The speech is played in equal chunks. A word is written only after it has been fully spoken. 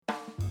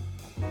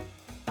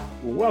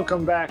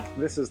Welcome back.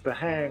 This is The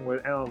Hang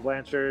with Alan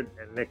Blanchard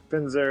and Nick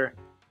Finzer.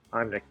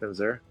 I'm Nick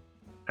Finzer.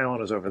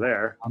 Alan is over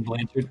there. I'm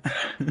Blanchard.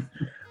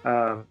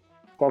 um,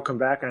 welcome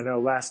back. I know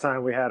last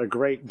time we had a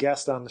great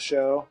guest on the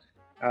show,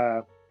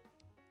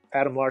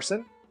 Adam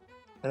Larson,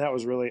 and that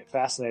was really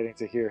fascinating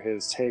to hear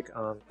his take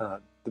on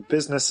the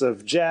business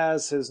of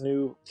jazz, his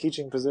new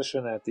teaching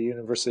position at the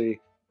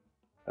University,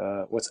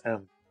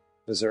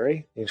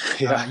 Missouri?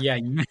 Yeah,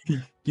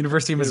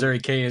 University of Missouri,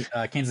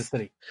 Kansas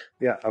City.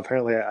 Yeah,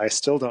 apparently I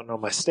still don't know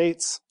my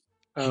states.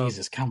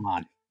 Jesus, come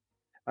on.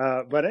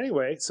 But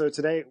anyway, so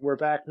today we're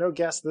back. No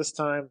guest this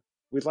time.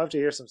 We'd love to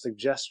hear some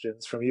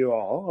suggestions from you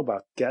all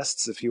about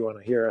guests if you want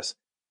to hear us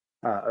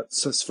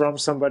from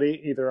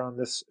somebody either on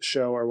this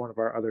show or one of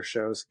our other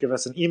shows. Give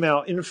us an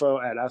email,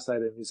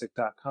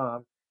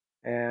 info@outsideofmusic.com.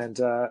 And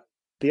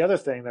the other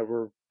thing that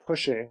we're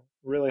pushing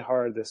really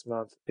hard this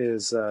month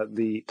is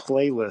the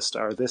playlist,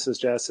 our This Is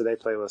Jazz Today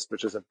playlist,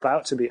 which is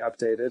about to be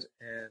updated.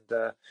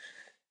 And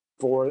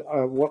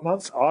for what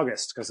month?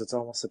 August, because it's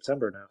almost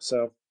September now.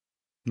 So,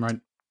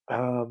 right.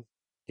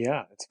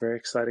 Yeah, it's a very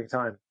exciting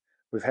time.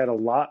 We've had a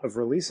lot of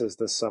releases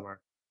this summer,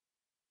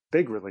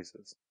 big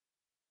releases.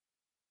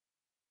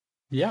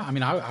 Yeah, I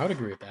mean, I would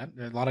agree with that.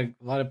 A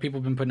lot of people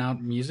have been putting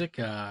out music.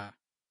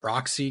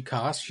 Roxy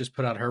Cost just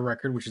put out her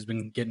record, which has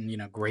been getting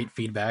great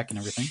feedback and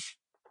everything.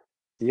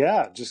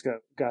 Yeah, just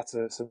got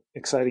some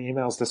exciting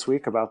emails this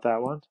week about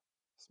that one.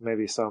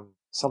 Maybe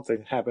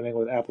something happening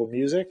with Apple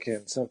Music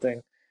and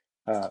something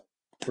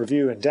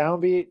review and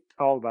downbeat,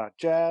 all about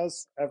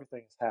jazz.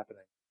 Everything's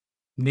happening.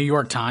 New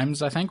York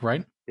Times, I think,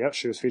 right? Yep,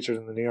 she was featured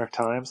in the New York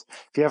Times.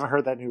 If you haven't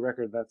heard that new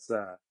record, that's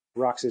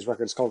Roxy's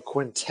record. It's called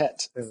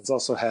Quintet, and it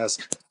also has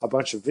a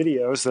bunch of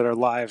videos that are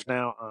live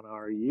now on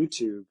our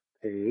YouTube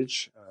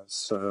page.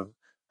 So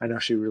I know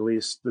she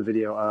released the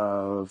video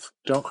of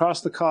Don't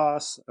Cross the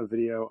Cost, a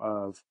video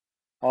of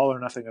All or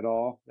Nothing at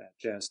All, that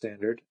jazz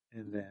standard,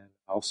 and then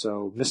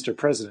also Mr.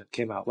 President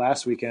came out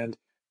last weekend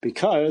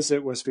because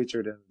it was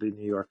featured in the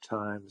New York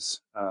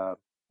Times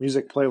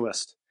music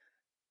playlist.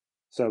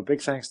 So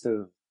big thanks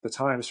to the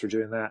Times for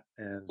doing that,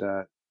 and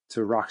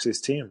to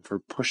Roxy's team for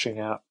pushing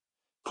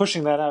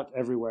that out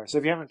everywhere. So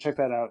if you haven't checked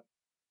that out,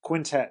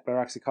 Quintet by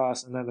Roxy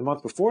Cost. And then the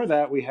month before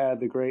that, we had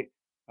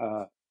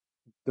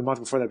the month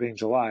before that being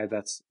July,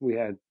 we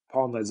had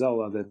Paul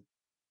Nozella, the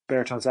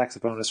baritone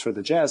saxophonist for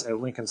the Jazz at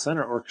Lincoln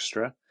Center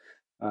Orchestra,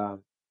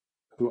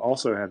 who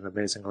also had an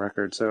amazing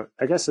record. So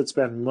I guess it's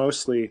been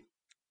mostly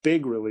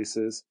big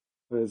releases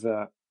with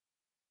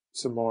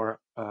some more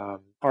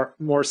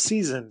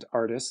seasoned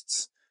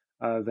artists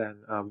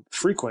than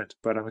frequent,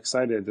 but I'm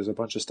excited. There's a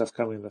bunch of stuff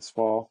coming this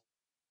fall.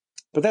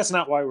 But that's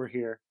not why we're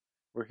here.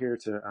 We're here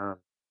to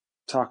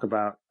talk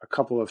about a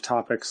couple of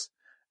topics.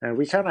 And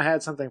we kind of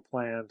had something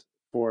planned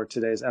for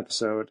today's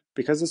episode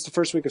because it's the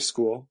first week of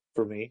school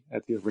for me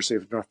at the University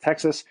of North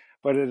Texas,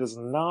 but it is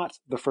not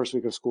the first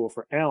week of school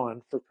for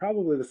Alan for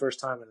probably the first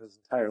time in his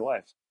entire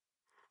life.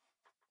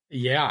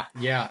 Yeah.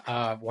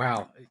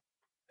 Wow.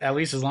 At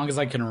least as long as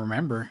I can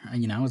remember,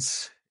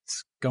 it's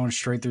going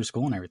straight through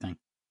school and everything.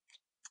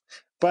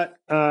 But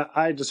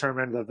I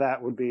determined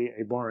that would be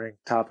a boring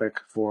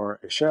topic for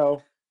a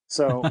show.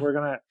 So we're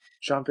going to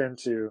jump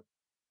into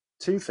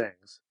two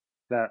things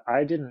that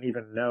I didn't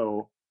even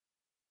know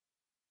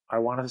I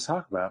wanted to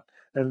talk about.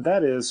 And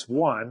that is,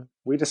 one,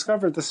 we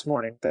discovered this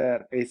morning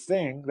that a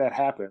thing that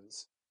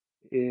happens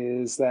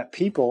is that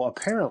people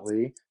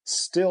apparently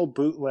still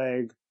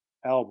bootleg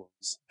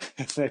albums.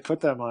 They put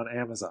them on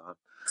Amazon.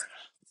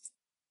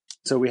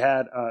 So we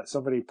had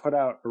somebody put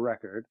out a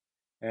record,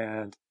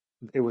 and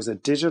it was a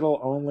digital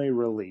only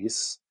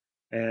release.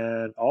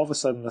 And all of a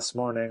sudden this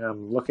morning,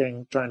 I'm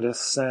trying to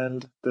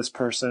send this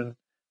person,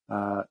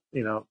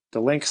 the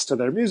links to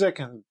their music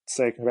and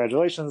say,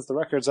 congratulations, the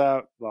record's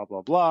out, blah,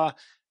 blah, blah.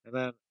 And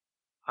then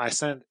I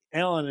sent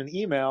Alan an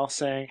email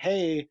saying,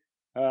 hey,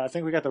 I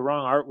think we got the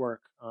wrong artwork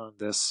on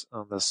this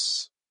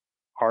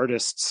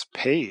artist's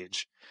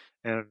page.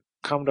 And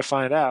come to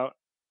find out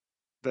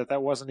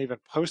that wasn't even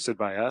posted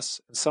by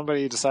us. And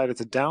somebody decided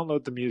to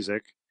download the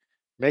music,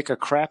 make a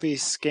crappy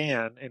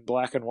scan in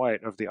black and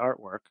white of the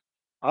artwork,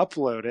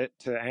 upload it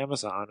to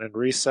Amazon, and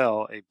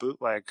resell a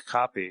bootleg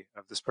copy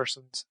of this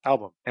person's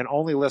album, and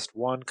only list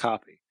one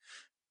copy.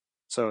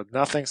 So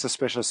nothing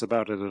suspicious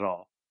about it at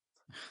all.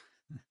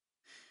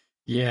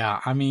 Yeah,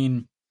 I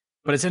mean,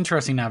 but it's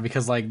interesting now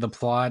because the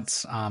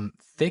plot's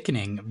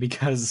thickening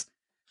because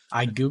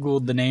I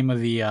Googled the name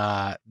of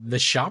the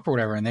shop or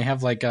whatever, and they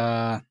have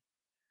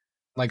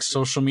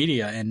social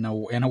media and a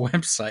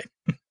website.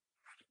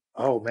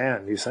 Oh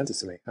man, you sent it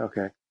to me.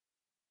 Okay.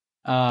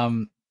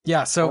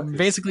 Yeah, so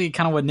basically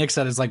kind of what Nick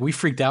said is we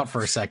freaked out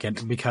for a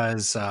second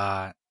because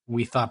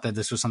we thought that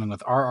this was something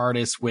with our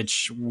artist,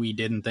 which we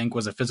didn't think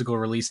was a physical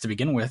release to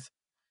begin with.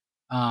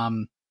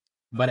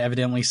 But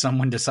evidently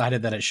someone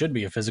decided that it should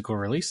be a physical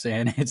release,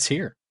 and it's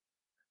here.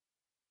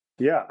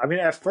 Yeah, I mean,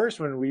 at first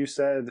when you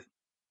said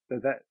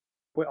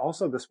but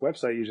also this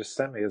website you just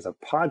sent me is a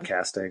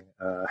podcasting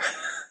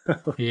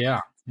Yeah.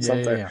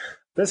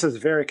 This is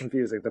very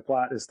confusing. The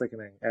plot is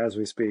thickening as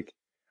we speak.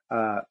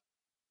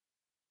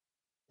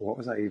 what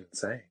was I even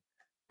saying?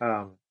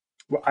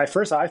 Well, I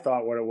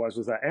thought what it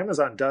was that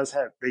Amazon does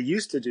have. They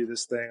used to do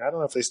this thing. I don't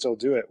know if they still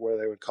do it, where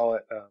they would call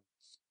it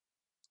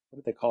what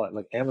did they call it?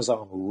 Like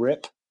Amazon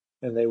Rip,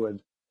 and they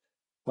would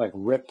like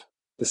rip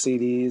the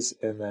CDs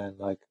and then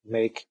like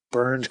make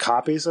burned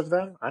copies of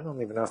them. I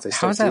don't even know if they How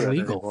still is do that it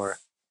legal? anymore.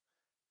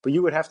 But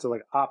you would have to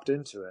like opt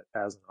into it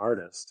as an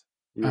artist.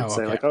 You would Oh,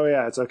 say okay. like, oh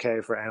yeah, it's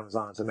okay for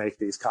Amazon to make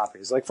these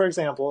copies. Like for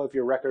example, if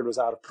your record was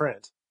out of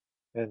print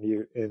and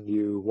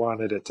you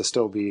wanted it to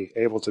still be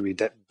able to be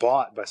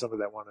bought by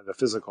somebody that wanted a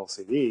physical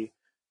CD,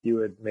 you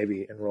would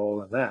maybe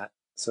enroll in that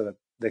so that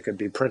they could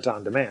be print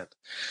on demand.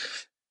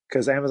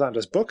 Because Amazon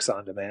does books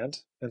on demand,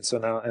 and so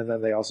now and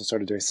then they also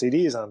started doing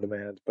CDs on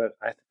demand. But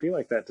I feel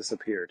like that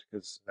disappeared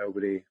because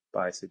nobody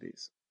buys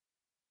CDs.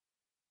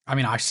 I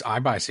mean, I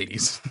buy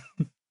CDs.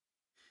 You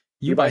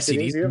You buy buy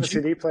CDs? CDs, Do you have a don't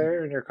you? CD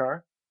player in your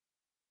car?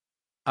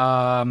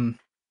 Um,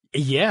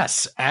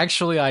 yes,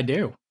 actually, I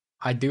do.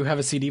 I do have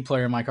a CD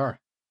player in my car.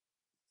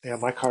 Yeah,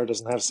 my car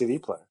doesn't have a CD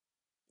player.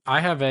 I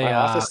have My a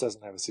office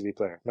doesn't have a CD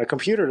player. My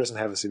computer doesn't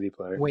have a CD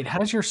player. wait. How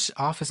does your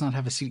office not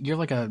have a CD? You're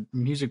like a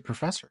music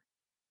professor.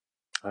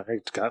 I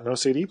got no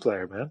CD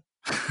player,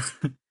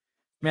 man.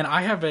 Man,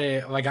 I have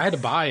a like I had to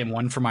buy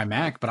one for my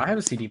Mac, but I have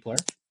a CD player.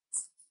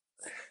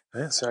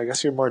 Yeah, so I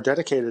guess you're more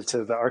dedicated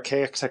to the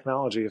archaic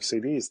technology of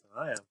CDs than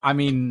I am. I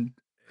mean,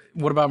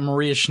 what about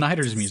Maria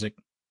Schneider's music?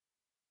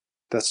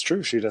 That's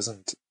true. She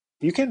doesn't.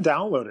 You can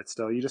download it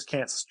still. You just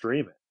can't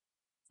stream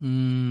it.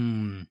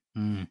 Mm.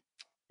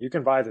 You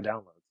can buy the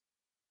downloads.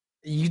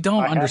 You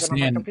don't I have it on my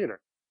understand. computer.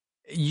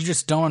 You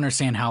just don't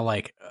understand how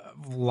like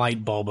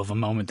light bulb of a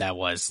moment that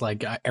was.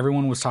 Like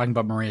everyone was talking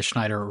about Maria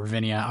Schneider or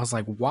Ravinia. I was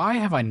like, why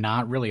have I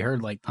not really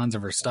heard like tons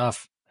of her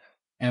stuff?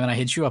 And then I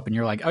hit you up and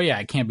you're like, oh yeah,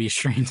 it can't be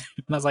streamed.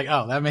 And I was like,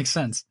 oh, that makes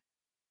sense.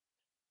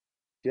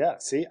 Yeah,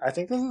 see, I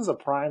think this is a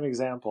prime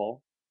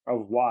example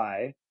of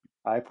why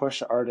I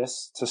push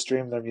artists to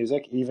stream their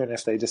music, even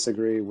if they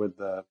disagree with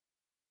the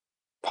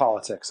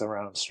politics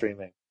around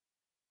streaming.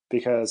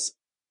 Because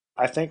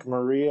I think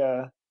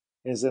Maria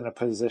is in a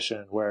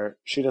position where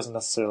she doesn't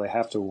necessarily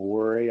have to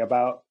worry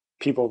about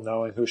people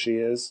knowing who she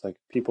is. Like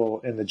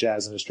people in the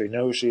jazz industry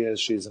know who she is.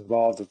 She's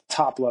involved at the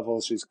top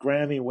levels. She's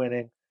Grammy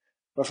winning.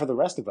 But for the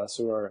rest of us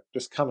who are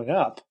just coming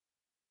up,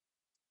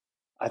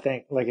 I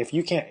think like if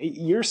you can't,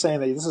 you're saying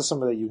that this is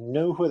somebody that you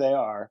know who they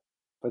are,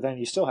 but then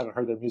you still haven't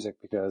heard their music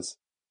because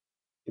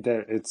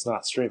it's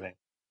not streaming.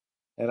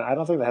 And I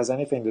don't think that has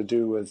anything to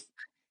do with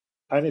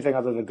anything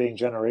other than being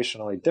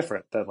generationally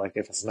different. That like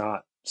if it's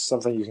not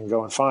something you can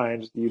go and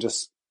find, you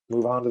just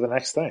move on to the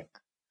next thing.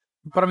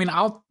 But I mean,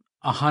 I'll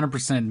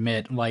 100%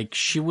 admit, like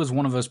she was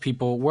one of those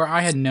people where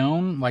I had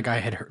known, like I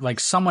had heard, like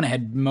someone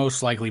had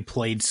most likely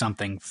played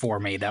something for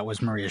me that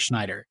was Maria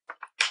Schneider.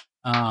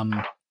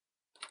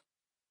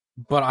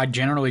 But I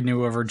generally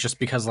knew of her just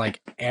because like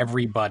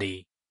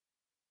everybody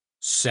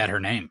said her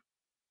name.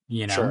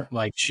 You know, Sure.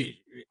 like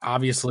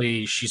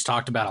she's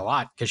talked about a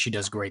lot because she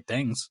does great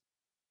things.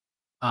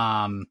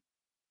 Um,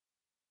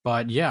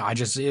 but yeah,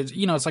 it's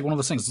like one of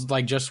those things.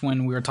 Like just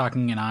when we were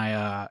talking, and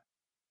God,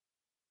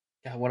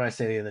 what did I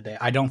say the other day?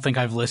 I don't think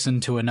I've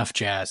listened to enough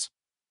jazz,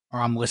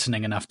 or I'm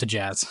listening enough to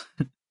jazz.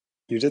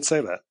 You did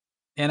say that.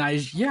 And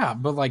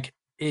but like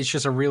it's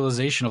just a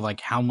realization of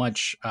like how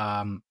much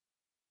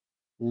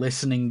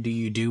listening do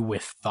you do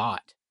with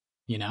thought,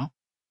 you know?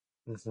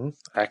 Mm-hmm.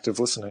 Active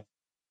listening.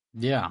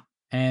 Yeah,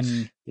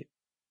 and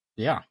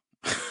yeah,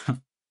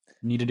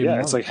 need to do Yeah, more.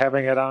 it's like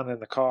having it on in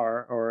the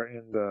car or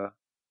in the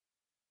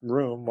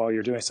room while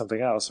you're doing something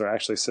else, or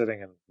actually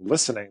sitting and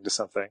listening to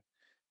something,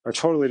 are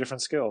totally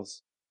different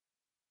skills.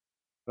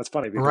 That's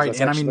funny because Right.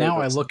 that's And I mean, actually now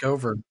I that's look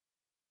over.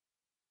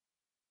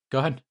 Go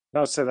ahead.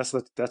 no, say that's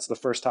the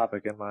first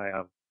topic in my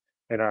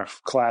in our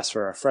class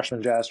for our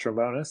freshman jazz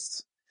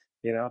trombonists.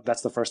 You know,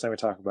 that's the first thing we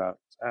talk about.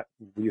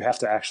 You have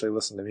to actually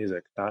listen to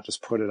music, not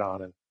just put it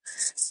on and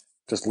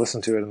just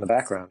listen to it in the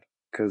background.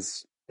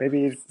 Because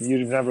maybe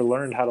you've never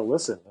learned how to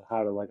listen,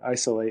 how to like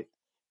isolate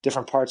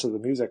different parts of the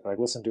music, like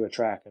listen to a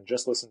track and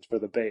just listen for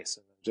the bass,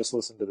 and then just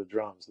listen to the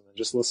drums, and then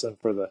just listen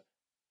for the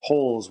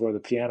holes where the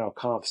piano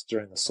comps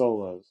during the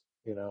solos.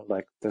 You know,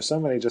 like there's so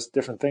many just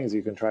different things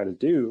you can try to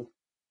do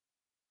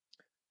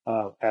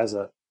as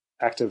a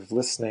active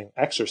listening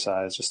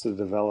exercise just to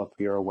develop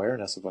your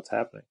awareness of what's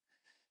happening.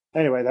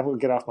 Anyway, that would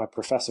get off my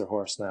professor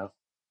horse now.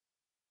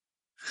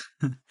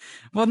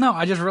 Well, no,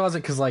 I just realized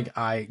it because, like,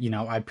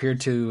 I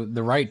peered to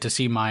the right to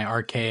see my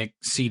archaic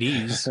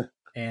CDs,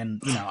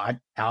 and I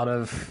out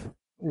of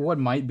what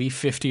might be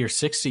 50 or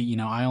 60,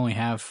 I only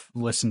have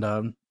listened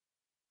to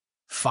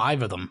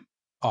 5 of them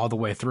all the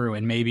way through,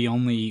 and maybe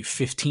only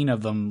 15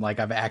 of them, like,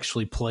 I've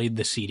actually played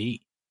the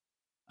CD.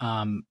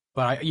 But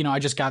I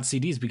just got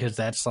CDs because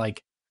that's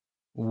like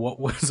what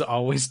was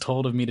always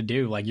told of me to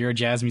do. Like, you're a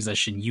jazz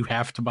musician, you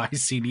have to buy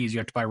CDs, you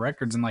have to buy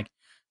records, and like,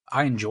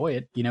 I enjoy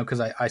it,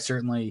 because I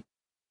certainly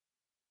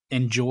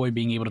enjoy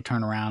being able to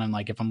turn around and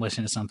like if I'm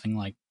listening to something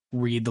like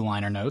read the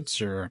liner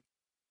notes or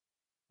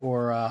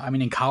I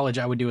mean in college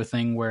I would do a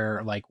thing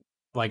where like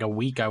a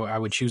week I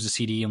would choose a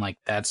CD and like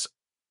that's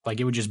Like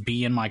it would just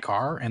be in my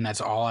car, and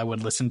that's all I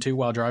would listen to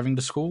while driving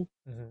to school.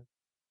 Mm-hmm.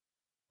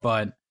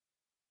 But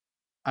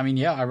I mean,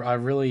 yeah, I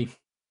really,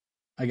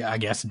 I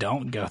guess,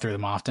 don't go through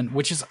them often.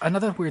 Which is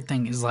another weird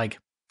thing. Is like,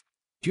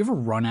 do you ever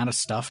run out of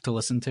stuff to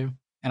listen to?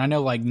 And I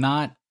know, like,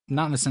 not in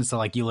the sense that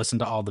like you listen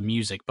to all the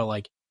music, but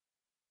like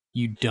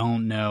you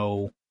don't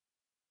know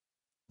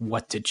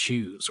what to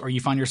choose, or you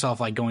find yourself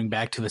like going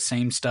back to the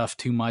same stuff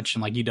too much,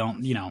 and like you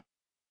don't,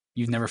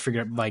 you've never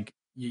figured out, like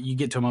you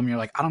get to a moment you're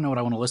like, I don't know what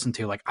I want to listen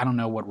to, like I don't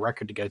know what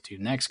record to go to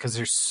next because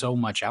there's so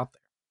much out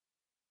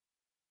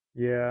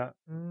there. Yeah.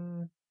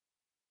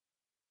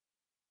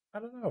 I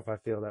don't know if I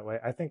feel that way.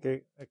 I think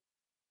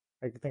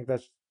I think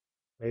that's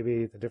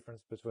maybe the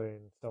difference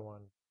between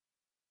someone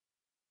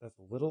that's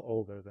a little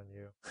older than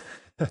you.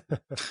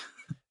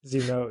 'Cause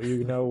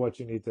you know what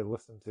you need to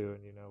listen to,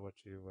 and you know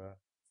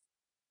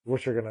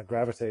what you're gonna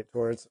gravitate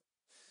towards.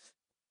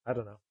 I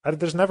don't know.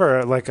 There's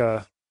never like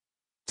a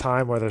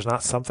time where there's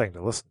not something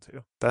to listen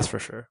to. That's for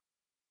sure.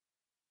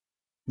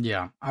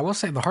 Yeah, I will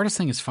say the hardest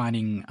thing is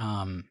finding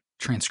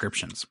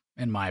transcriptions,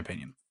 in my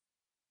opinion.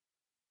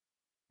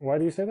 Why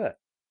do you say that?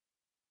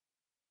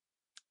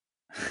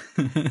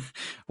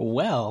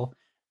 Well,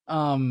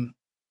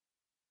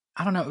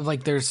 I don't know,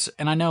 like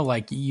and I know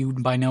like you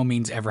by no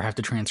means ever have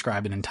to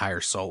transcribe an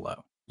entire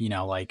solo.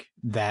 Like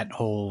that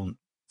whole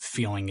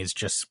feeling is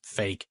just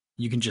fake.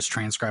 You can just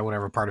transcribe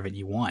whatever part of it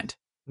you want.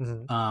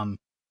 Mm-hmm.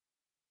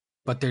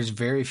 But there's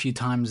very few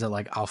times that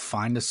like I'll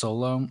find a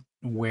solo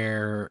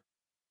where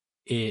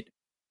it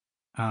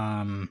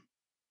like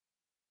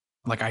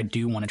I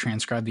do want to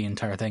transcribe the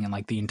entire thing, and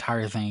like the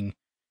entire thing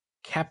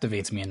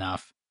captivates me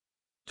enough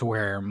to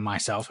where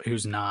myself,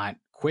 who's not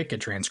quick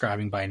at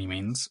transcribing by any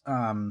means,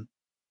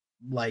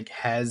 like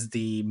has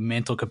the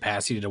mental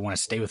capacity to want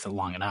to stay with it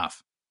long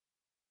enough.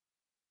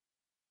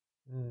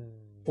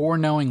 Or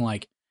knowing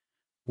like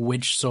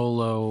which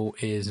solo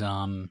is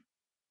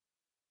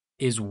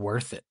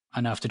worth it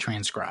enough to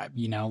transcribe.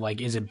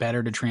 Like is it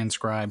better to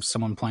transcribe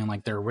someone playing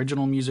like their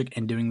original music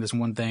and doing this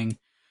one thing,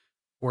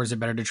 or is it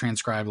better to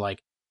transcribe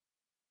like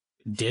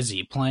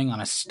Dizzy playing on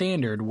a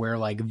standard where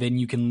like then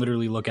you can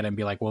literally look at it and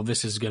be like, well,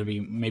 this is going to be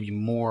maybe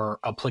more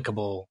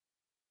applicable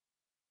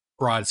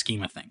broad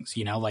scheme of things,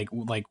 like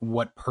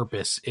what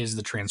purpose is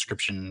the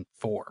transcription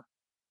for?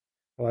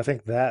 Well, I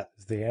think that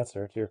is the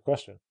answer to your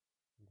question.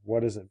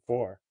 What is it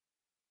for?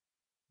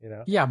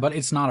 Yeah, but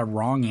it's not a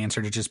wrong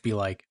answer to just be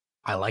like,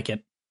 I like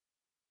it.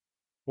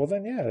 Well,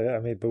 then, yeah. I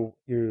mean, but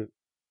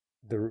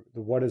the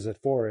what is it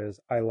for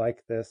is I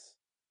like this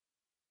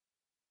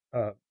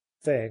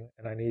thing,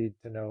 and I need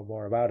to know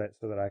more about it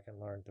so that I can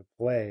learn to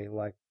play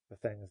like the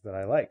things that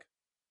I like.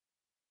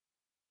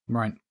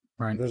 Right.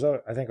 There's,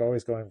 I think,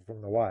 always going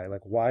from the why.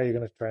 Like, why are you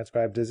going to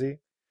transcribe Dizzy?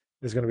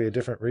 There's going to be a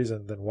different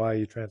reason than why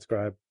you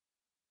transcribe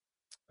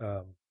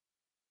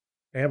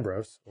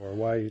Ambrose, or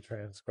why you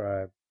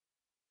transcribe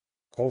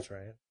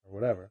Coltrane or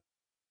whatever.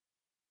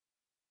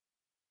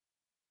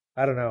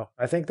 I don't know.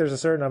 I think there's a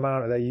certain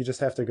amount that you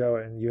just have to go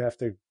and you have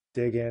to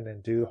dig in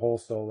and do whole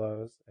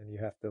solos, and you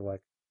have to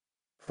like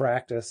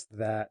practice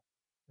that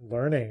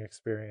learning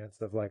experience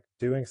of like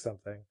doing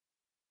something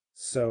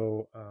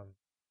so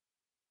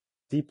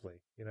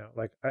deeply.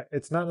 Like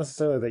it's not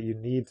necessarily that you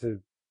need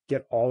to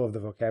get all of the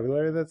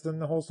vocabulary that's in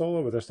the whole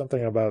solo, but there's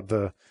something about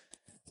the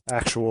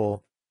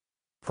actual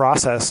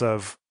process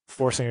of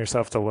forcing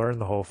yourself to learn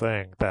the whole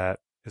thing that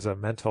is a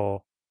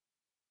mental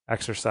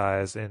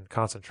exercise in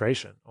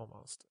concentration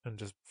almost, and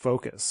just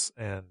focus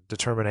and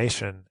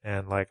determination,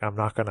 and like I'm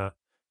not gonna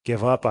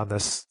give up on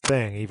this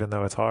thing even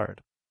though it's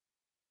hard.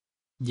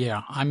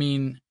 Yeah, I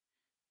mean,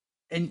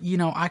 and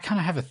I kind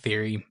of have a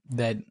theory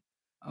that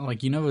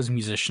like those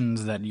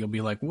musicians that you'll be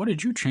like, what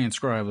did you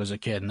transcribe as a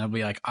kid? And they'll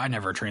be like, I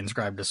never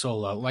transcribed a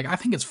solo. Like I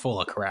think it's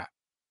full of crap.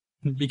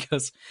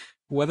 Because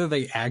whether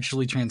they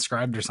actually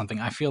transcribed or something,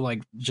 I feel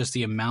like just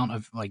the amount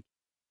of like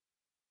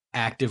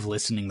active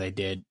listening they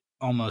did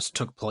almost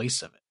took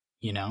place of it.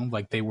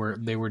 Like they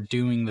were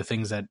doing the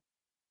things that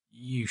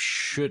you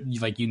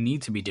should, like you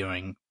need to be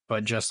doing,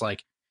 but just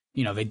like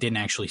they didn't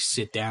actually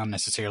sit down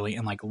necessarily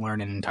and like learn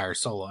an entire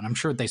solo. And I'm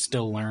sure they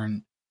still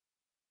learn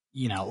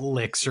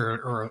licks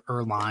or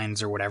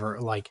lines or whatever,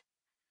 like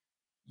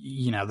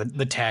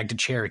the tag to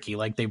Cherokee,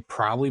 like they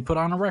probably put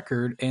on a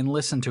record and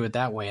listened to it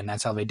that way, and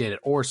that's how they did it.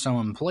 Or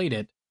someone played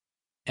it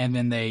and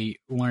then they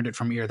learned it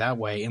from ear that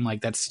way, and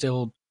like that's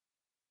still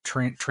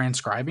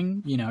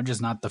transcribing,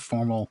 just not the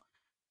formal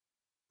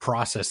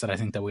process that I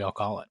think that we all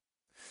call it.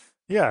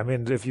 Yeah, I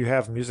mean, if you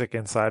have music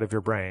inside of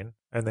your brain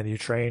and then you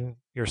train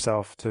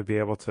yourself to be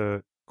able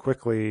to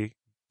quickly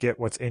get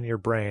what's in your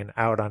brain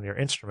out on your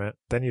instrument,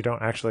 then you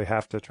don't actually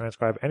have to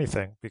transcribe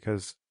anything,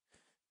 because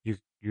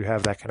you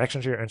have that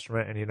connection to your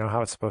instrument and you know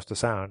how it's supposed to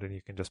sound, and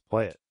you can just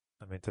play it.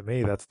 I mean, to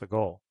me, that's the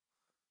goal.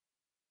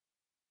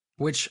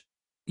 Which,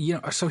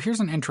 so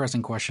here's an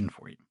interesting question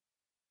for you.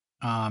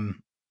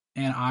 And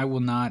I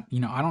will not,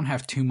 I don't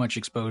have too much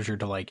exposure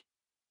to like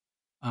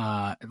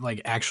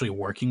actually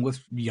working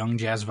with young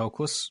jazz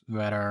vocalists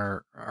that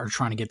are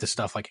trying to get this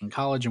stuff like in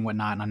college and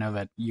whatnot. And I know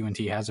that UNT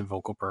has a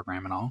vocal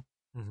program and all.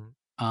 Mm-hmm.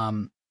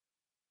 Um,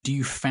 do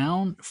you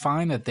find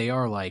that they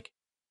are like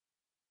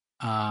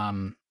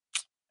um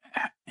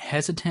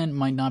hesitant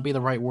might not be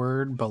the right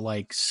word, but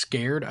like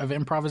scared of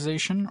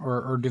improvisation,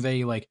 or do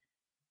they like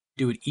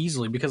do it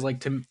easily? Because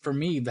like for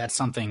me, that's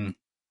something.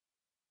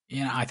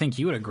 Yeah, I think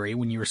you would agree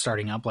when you were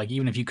starting up. Like,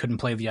 even if you couldn't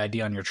play the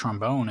idea on your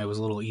trombone, it was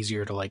a little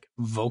easier to like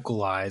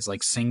vocalize,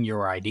 like sing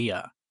your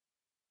idea.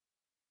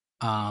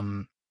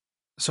 Um,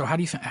 so how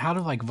do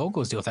like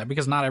vocalists deal with that?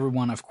 Because not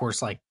everyone, of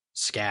course, like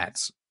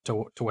scats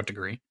to what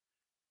degree?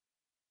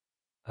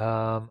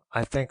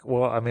 I think,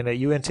 well, I mean,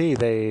 at UNT,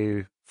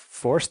 they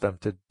force them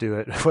to do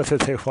it whether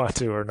they want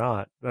to or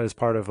not as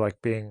part of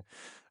like being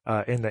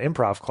in the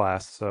improv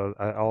class. So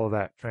all of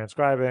that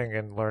transcribing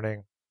and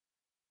learning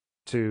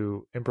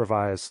to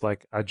improvise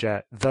like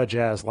the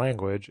jazz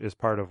language is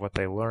part of what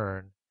they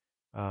learn.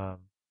 Um,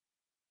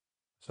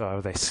 so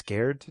are they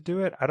scared to do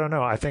it? I don't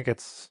know. I think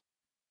it's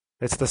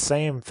the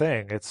same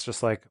thing. It's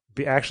just like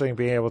actually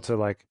being able to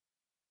like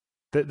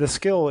the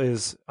skill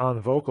is on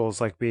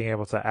vocals, like being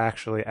able to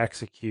actually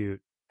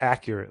execute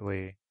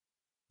accurately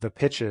the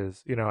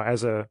pitches.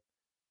 As a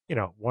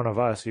one of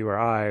us, you or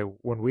I,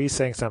 when we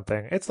sing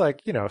something, it's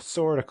like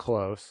sort of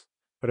close.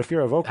 But if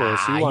you're a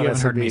vocalist, you You want it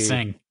haven't to heard me be.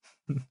 sing.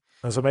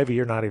 So maybe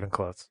you're not even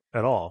close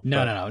at all. No,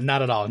 But no, no,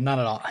 not at all, not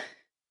at all.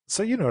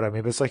 so you know what I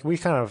mean. But it's like we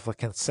kind of like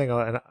can sing,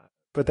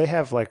 but they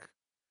have like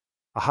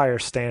a higher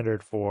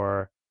standard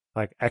for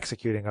like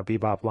executing a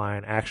bebop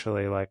line,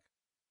 actually like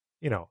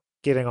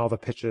getting all the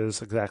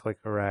pitches exactly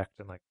correct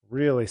and like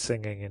really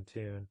singing in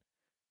tune.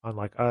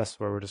 Unlike us,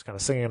 where we're just kind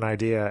of singing an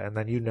idea and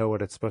then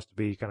what it's supposed to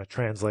be, you kind of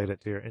translate it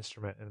to your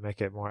instrument and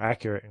make it more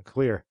accurate and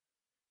clear.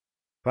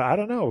 But I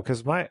don't know,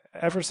 because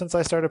ever since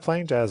I started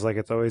playing jazz, like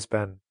it's always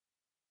been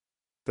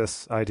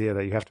this idea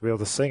that you have to be able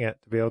to sing it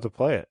to be able to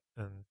play it,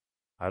 and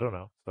I don't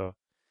know. So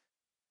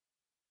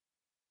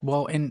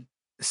Well, and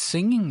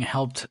singing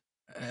helps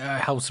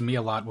me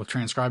a lot with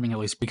transcribing, at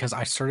least because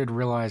I started to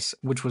realize,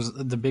 which was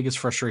the biggest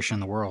frustration in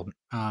the world.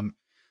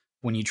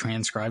 When you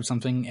transcribe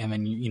something and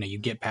then you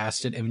get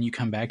past it and then you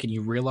come back and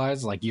you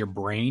realize like your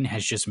brain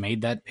has just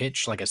made that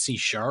pitch like a C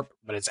sharp,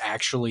 but it's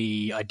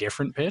actually a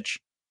different pitch.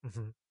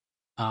 mhm.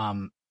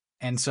 Um,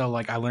 and so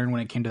like I learned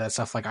when it came to that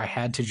stuff, like I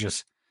had to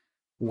just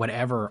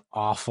whatever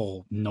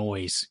awful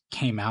noise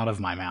came out of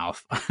my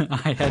mouth,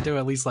 I had to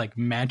at least like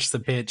match the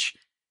pitch,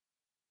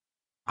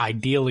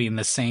 ideally in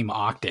the same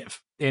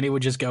octave. And it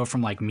would just go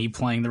from like me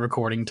playing the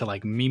recording to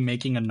like me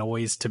making a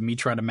noise to me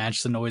trying to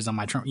match the noise on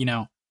my drum.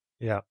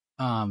 Yeah,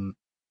 Um,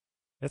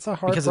 it's a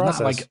hard because it's not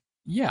process. like,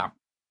 yeah.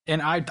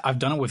 And I've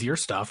done it with your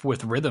stuff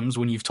with rhythms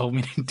when you've told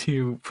me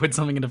to put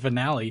something in a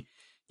finale.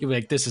 You're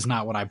like, this is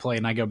not what I play,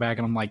 and I go back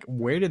and I'm like,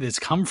 where did this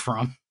come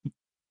from?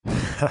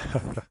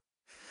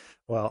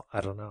 Well,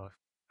 I don't know.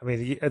 I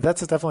mean,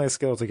 that's definitely a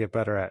skill to get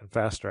better at and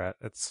faster at.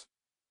 It's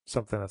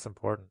something that's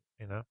important.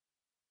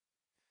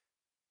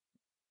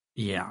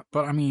 Yeah,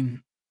 but I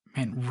mean,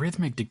 man,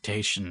 rhythmic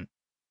dictation.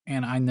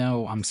 And I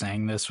know I'm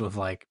saying this with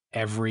like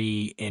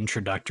every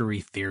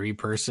introductory theory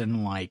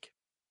person like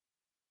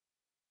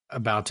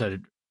about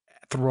to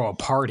throw a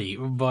party,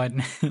 but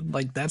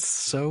like that's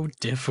so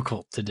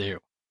difficult to do.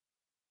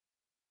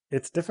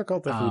 It's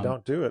difficult if we Um,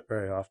 don't do it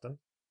very often.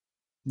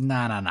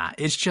 nah.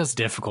 It's just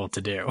difficult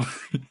to do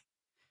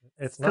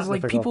It's because not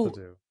like difficult to people,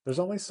 do. There's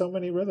only so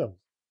many rhythms.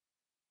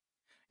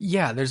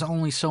 yeah, there's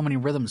only so many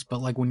rhythms,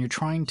 but like when you're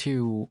trying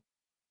to,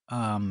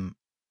 um,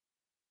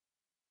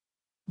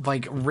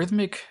 like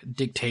rhythmic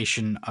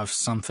dictation of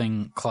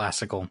something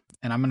classical,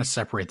 and I'm going to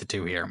separate the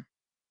two here.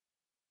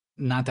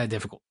 Not that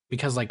difficult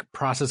because like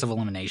process of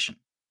elimination.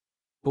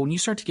 But when you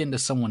start to get into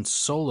someone's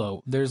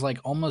solo, there's like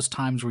almost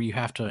times where you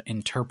have to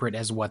interpret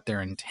as what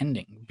they're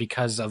intending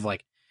because of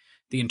like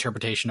the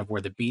interpretation of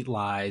where the beat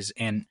lies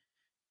and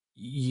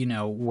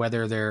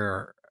whether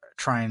they're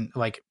trying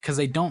like because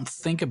they don't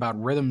think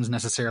about rhythms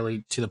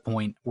necessarily to the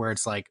point where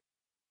it's like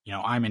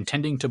I'm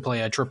intending to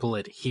play a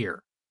triplet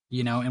here,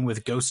 and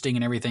with ghosting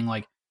and everything,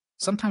 like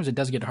sometimes it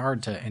does get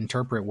hard to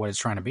interpret what it's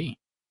trying to be.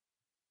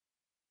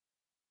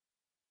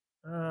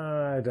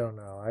 I don't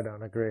know. I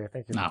don't agree. I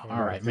think you're No, thinking all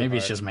about it right, too maybe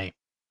it's hard. just me.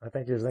 I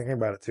think you're thinking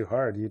about it too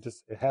hard.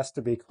 It has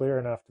to be clear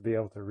enough to be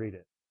able to read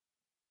it.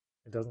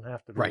 It doesn't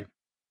have to Right. be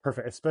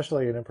perfect,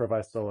 especially an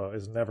improvised solo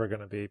is never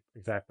going to be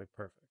exactly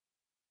perfect.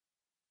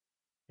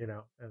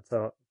 And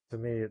so to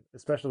me,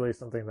 especially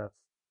something that's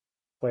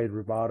played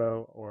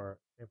rubato or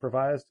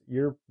improvised,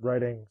 you're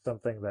writing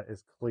something that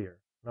is clear,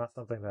 not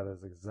something that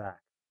is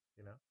exact,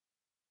 you know?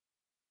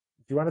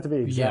 If you want it to be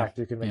Yeah. exact,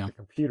 you can make Yeah. the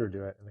computer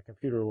do it, and the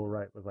computer will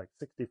write with like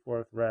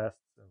 64th rests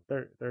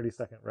and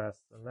 30-second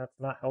rests, and that's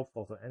not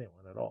helpful to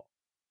anyone at all.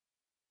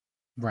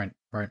 Right.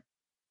 Right.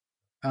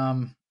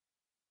 Um.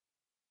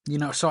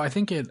 So I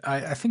think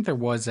I think there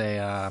was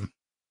a.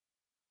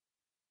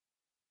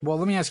 Well,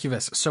 let me ask you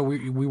this. So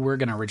we were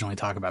going to originally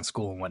talk about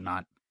school and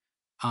whatnot.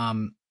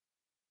 Um.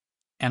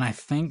 And I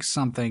think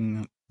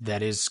something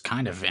that is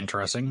kind of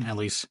interesting, at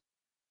least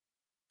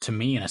to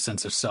me, in a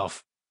sense of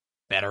self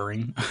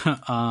bettering,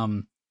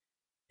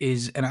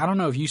 is, and I don't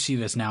know if you see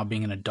this now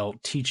being an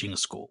adult teaching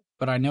school,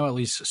 but I know at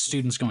least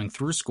students going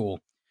through school,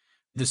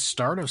 the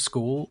start of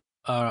school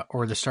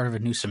or the start of a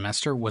new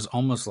semester was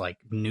almost like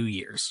New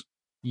Year's.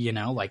 You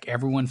know, like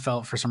everyone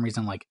felt for some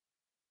reason like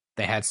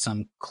they had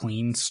some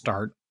clean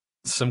start,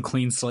 some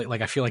clean slate.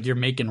 Like I feel like you're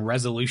making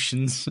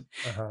resolutions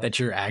Uh-huh. that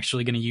you're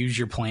actually going to use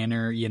your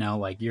planner. You know,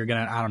 like you're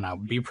gonna, I don't know,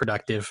 be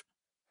productive.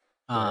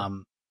 Sure.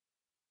 Um,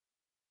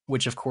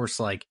 which of course,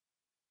 like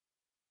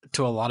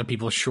to a lot of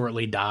people,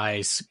 shortly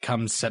dies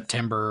come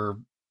September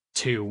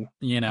 2.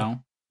 You know,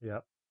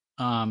 Yep.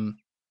 um,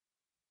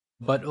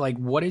 but like,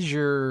 what is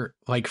your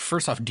like?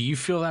 First off, do you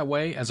feel that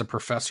way as a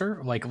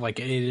professor? Like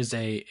it is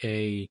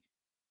a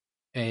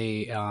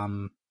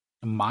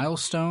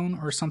milestone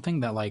or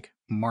something that like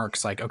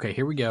marks like, okay,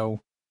 here we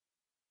go,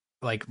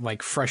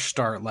 like fresh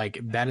start. Like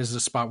that is the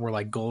spot where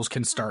like goals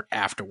can start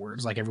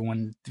afterwards. Like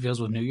everyone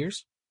feels with New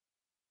Year's.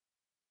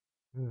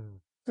 Hmm.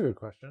 That's a good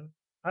question.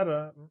 I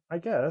don't. I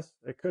guess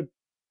it could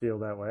feel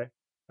that way.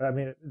 I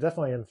mean,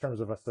 definitely in terms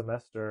of a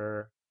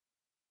semester,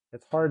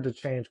 it's hard to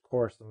change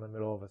course in the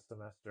middle of a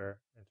semester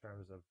in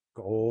terms of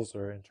goals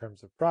or in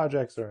terms of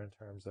projects or in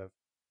terms of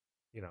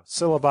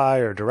syllabi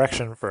or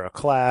direction for a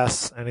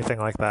class, anything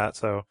like that.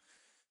 So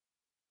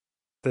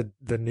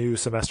the new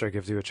semester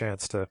gives you a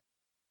chance to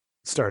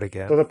start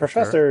again. So the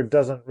professor sure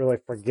doesn't really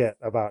forget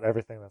about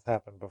everything that's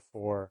happened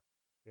before,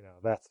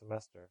 that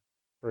semester.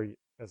 For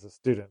as a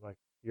student, like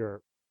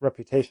your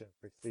reputation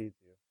precedes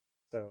you.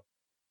 So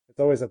it's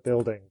always a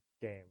building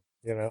game.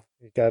 You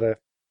gotta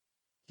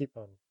keep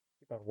on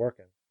keep on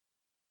working.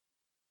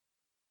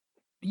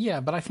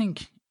 Yeah, but I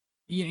think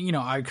you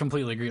know I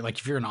completely agree. Like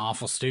if you're an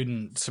awful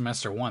student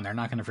semester 1, they're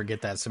not going to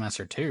forget that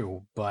semester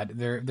 2. But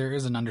there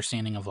is an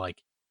understanding of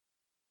like,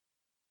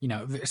 you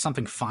know, there's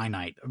something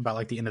finite about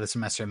like the end of the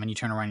semester, and then you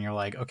turn around and you're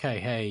like, okay,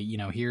 hey, you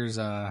know, here's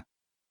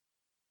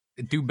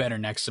do better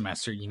next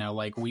semester. You know,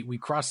 like we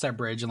crossed that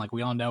bridge and like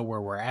we all know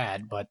where we're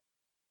at, but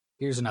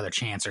here's another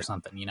chance or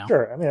something. You know.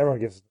 Sure. I mean, everyone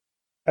gives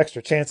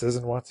extra chances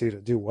and wants you to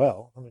do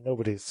well. I mean,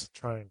 nobody's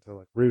trying to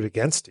like root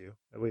against you,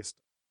 at least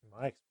in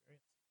my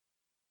experience.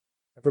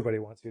 Everybody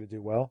wants you to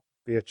do well,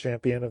 be a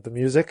champion of the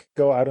music,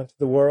 go out into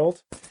the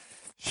world,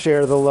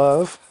 share the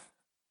love.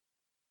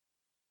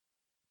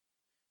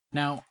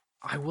 Now,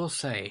 I will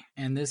say,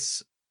 and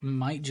this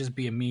might just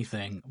be a me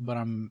thing, but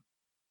I'm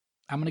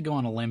going to go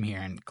on a limb here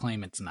and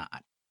claim it's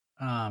not.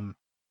 Um,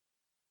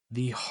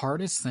 the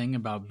hardest thing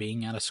about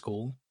being out of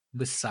school,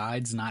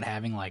 besides not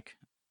having like,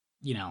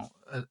 you know,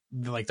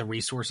 like the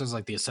resources,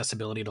 like the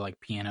accessibility to like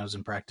pianos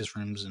and practice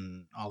rooms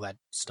and all that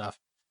stuff,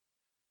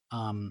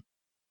 um,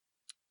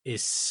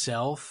 is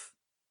self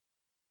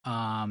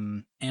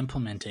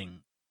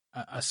implementing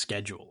a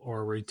schedule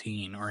or a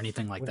routine or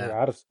anything like When you're that.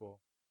 out of school.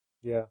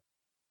 Yeah,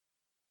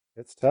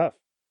 it's tough. I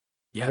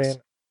Yes.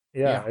 mean,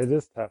 yeah, Yeah. it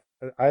is tough.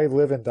 I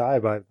live and die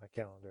by my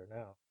calendar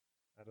now.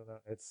 I don't know.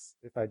 It's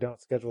if I don't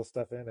schedule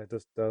stuff in, it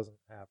just doesn't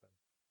happen.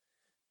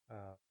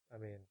 I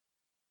mean,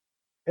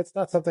 it's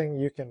not something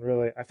you can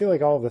really. I feel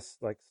like all this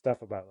like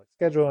stuff about like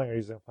scheduling or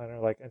using a planner,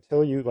 like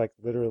until you like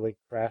literally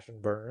crash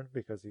and burn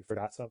because you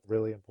forgot something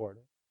really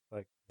important,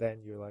 like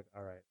then you're like,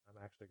 all right,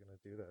 I'm actually going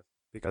to do this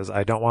because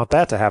I don't want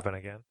that to happen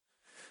again.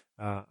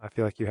 I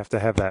feel like you have to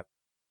have that.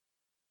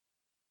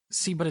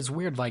 See, but it's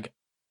weird. Like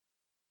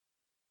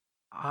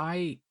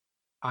I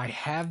I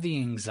have the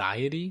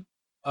anxiety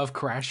of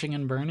crashing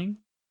and burning,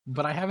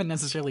 but I haven't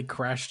necessarily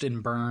crashed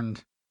and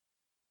burned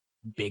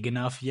big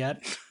enough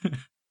yet.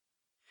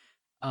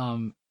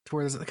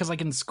 Towards because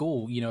like in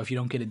school, you know, if you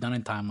don't get it done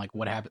in time, like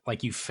what happened?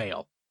 Like you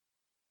fail.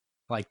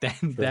 Like that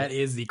Sure. that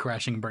is the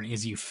crashing and burning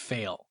is you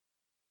fail,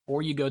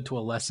 or you go to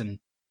a lesson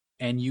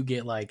and you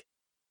get like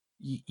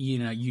you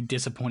know you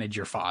disappointed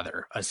your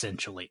father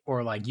essentially,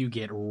 or like you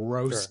get Sure.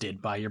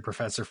 roasted by your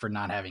professor for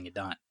not having it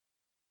done.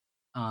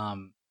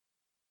 Um,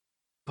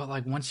 but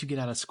like once you get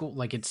out of school,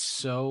 like it's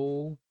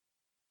so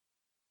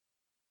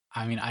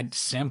I mean,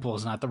 simple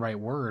is not the right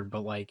word,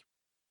 but like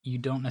you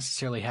don't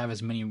necessarily have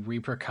as many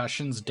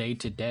repercussions day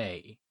to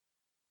day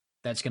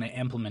that's going to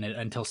implement it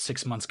until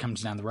 6 months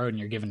comes down the road and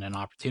you're given an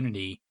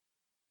opportunity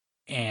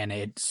and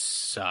it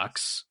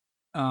sucks.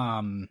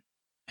 Um,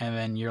 and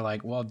then you're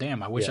like, well,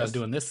 damn, I wish I was Yes.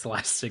 doing this the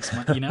last 6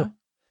 months, you know?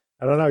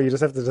 I don't know. You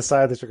just have to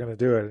decide that you're going to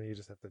do it, and you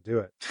just have to do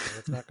it. And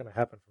it's not going to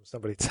happen from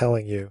somebody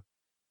telling you.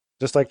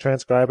 Just like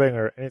transcribing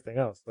or anything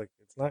else, like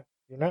it's not.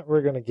 You're not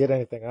really going to get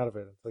anything out of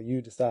it until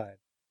you decide.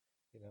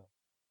 You know,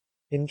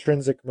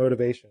 intrinsic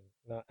motivation,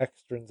 not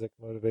extrinsic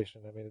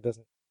motivation. I mean, it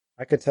doesn't.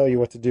 I could tell you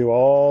what to do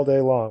all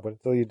day long, but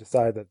until you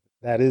decide that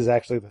that is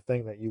actually the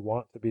thing that you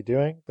want to be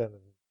doing, then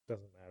it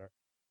doesn't matter.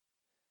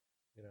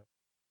 You know,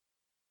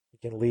 you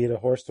can lead a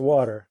horse to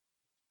water.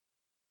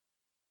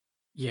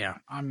 Yeah,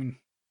 I mean,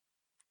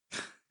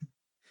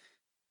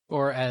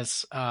 or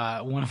as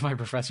one of my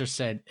professors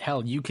said,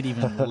 hell, you could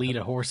even lead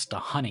a horse to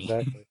honey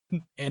Exactly.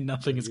 and So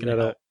nothing is you going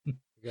to gotta help.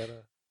 you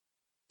gotta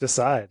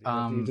decide. If you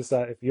Um,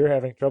 decide if you're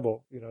having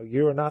trouble,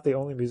 you are not the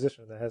only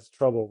musician that has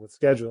trouble with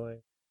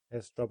scheduling,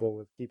 has trouble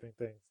with keeping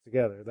things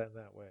together. Then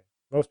that way,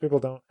 most people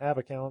don't have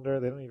a calendar.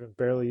 They don't even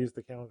barely use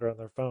the calendar on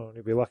their phone.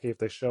 You'd be lucky if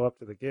they show up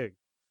to the gig.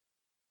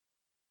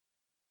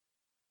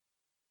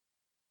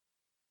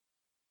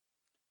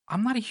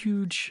 I'm not a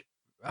huge,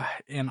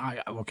 and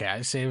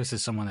I say this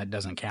as someone that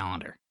doesn't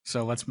calendar,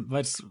 so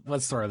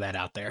let's throw that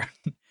out there.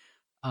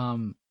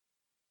 um,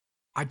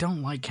 I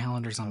don't like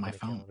calendars on How my many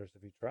phone. calendars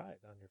have you tried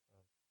on your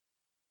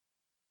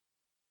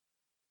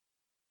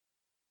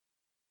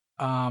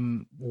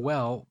phone?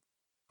 Well,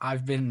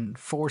 I've been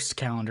forced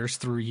calendars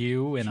through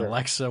you and Sure.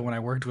 Alexa when I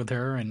worked with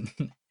her, and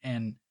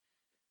and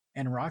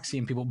and Roxy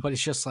and people, but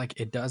it's just like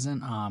it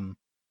doesn't.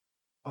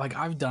 Like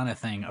I've done a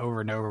thing over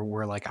and over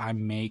where like I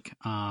make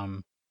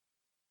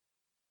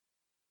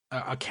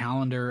a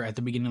calendar at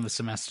the beginning of the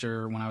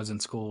semester when I was in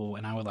school,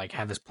 and I would like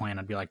have this plan.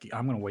 I'd be like,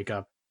 I'm gonna wake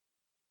up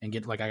and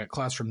get like I got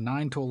class from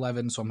 9 to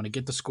 11, so I'm gonna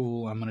get to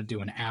school. I'm gonna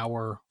do an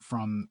hour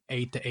from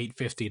 8 to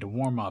 8:50 to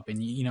warm up, and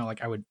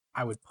like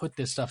I would put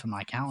this stuff in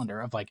my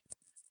calendar of like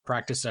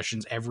practice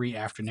sessions every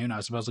afternoon I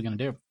was supposedly gonna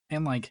do,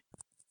 and like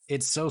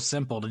it's so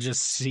simple to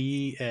just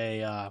see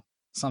a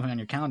something on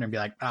your calendar and be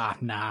like,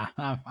 nah,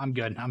 I'm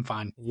good, I'm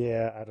fine.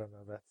 Yeah, I don't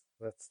know.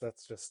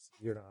 That's just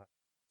you're not.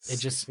 It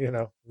just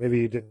Maybe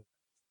you didn't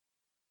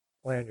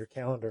plan your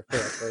calendar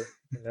correctly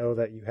to know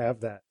that you have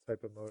that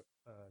type of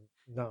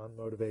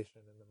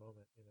non-motivation in the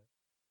moment.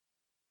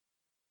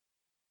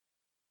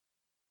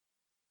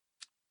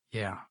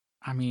 yeah,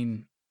 I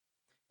mean,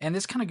 and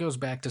this kind of goes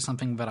back to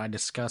something that I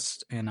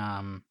discussed in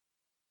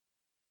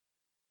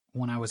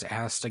when I was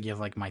asked to give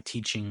like my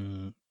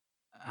teaching,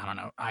 I don't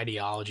know,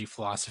 ideology,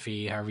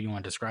 philosophy, however you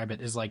want to describe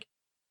it, is like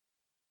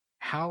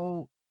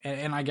how,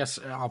 and I guess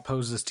I'll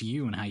pose this to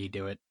you and how you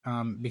do it,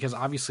 because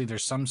obviously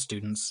there's some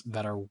students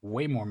that are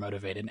way more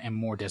motivated and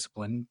more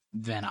disciplined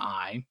than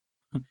I,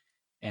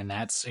 and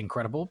that's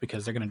incredible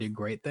because they're going to do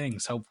great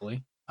things,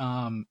 hopefully.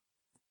 But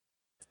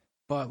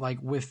like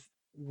with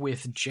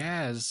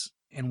jazz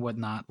and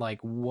whatnot,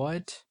 like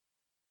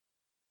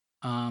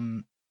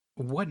um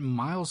what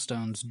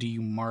milestones do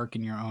you mark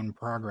in your own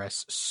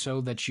progress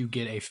so that you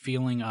get a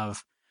feeling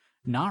of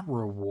not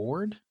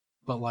reward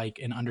but like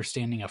an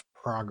understanding of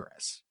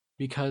progress?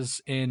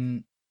 Because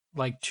in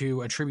like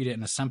to attribute it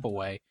in a simple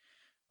way,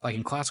 like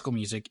in classical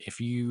music, if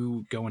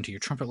you go into your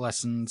trumpet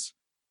lessons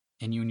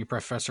and you and your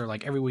professor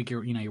like every week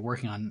you're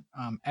working on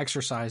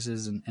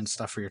exercises and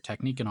stuff for your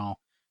technique and all,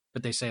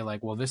 but they say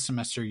like, well, this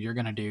semester you're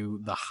going to do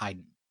the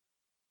Haydn.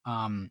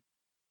 um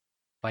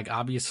like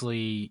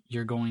obviously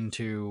you're going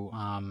to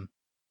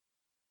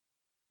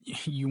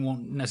you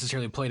won't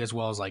necessarily play it as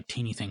well as like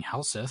Teeny Thing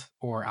Helseth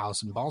or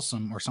Alison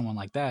Balsam or someone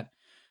like that,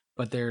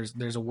 but there's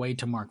a way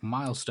to mark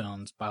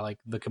milestones by like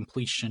the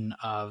completion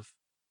of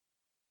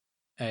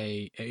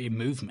a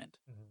movement,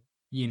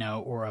 Hmm.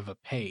 or of a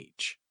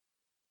page.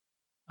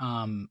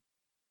 um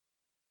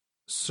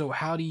so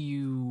how do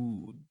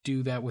you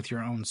do that with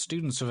your own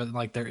students so that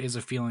like there is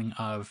a feeling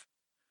of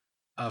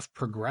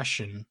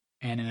progression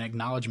and an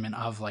acknowledgement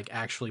of like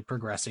actually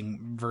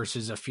progressing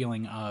versus a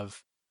feeling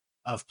of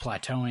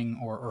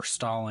plateauing or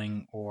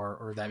stalling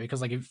or that,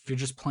 because like if you're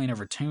just playing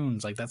over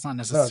tunes, like that's not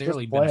No, just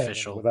necessarily playing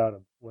beneficial.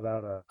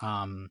 without a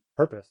um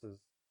purpose is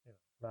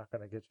not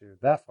going to get you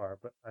that far.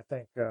 But I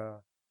think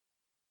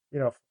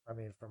I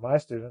mean, for my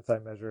students, I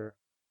measure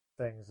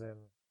things in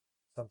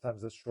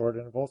sometimes it's short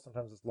intervals,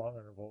 sometimes it's long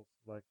intervals.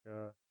 Like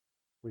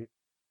we,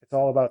 it's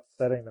all about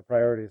setting the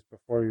priorities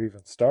before you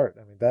even start.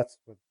 I mean, that's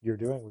what you're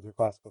doing with your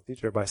classical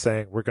teacher by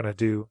saying we're going to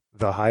do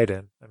the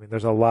Haydn. I mean,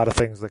 there's a lot of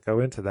things that go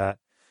into that.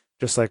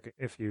 Just like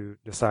if you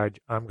decide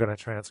I'm going to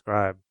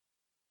transcribe,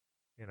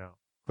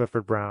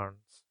 Clifford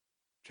Brown's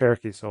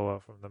Cherokee solo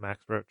from the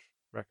Max Roach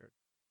record.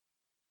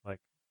 Like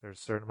there's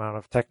a certain amount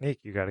of technique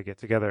you got to get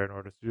together in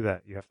order to do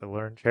that. You have to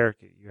learn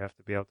Cherokee. You have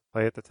to be able to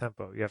play at the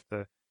tempo. You have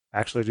to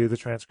actually do the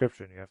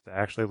transcription. You have to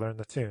actually learn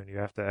the tune. You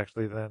have to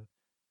actually then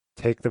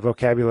take the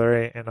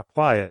vocabulary and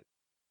apply it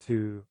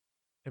to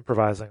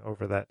improvising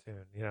over that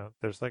tune.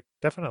 There's like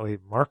definitely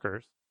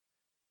markers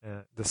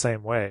the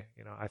same way.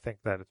 I think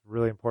that it's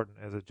really important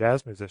as a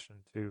jazz musician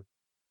to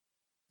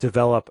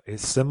develop a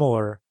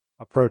similar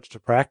approach to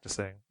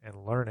practicing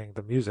and learning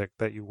the music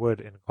that you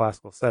would in a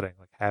classical setting,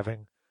 like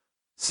having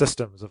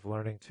systems of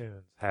learning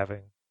tunes,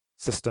 having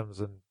systems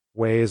and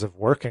ways of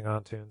working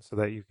on tunes so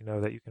that you can know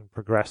that you can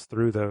progress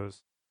through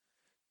those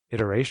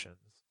iterations.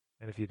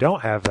 And if you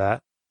don't have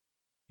that,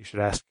 you should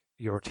ask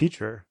your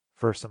teacher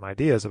for some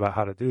ideas about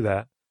how to do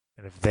that.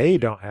 And if they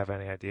don't have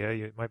any idea,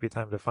 it might be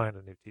time to find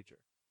a new teacher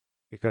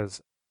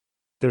because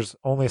there's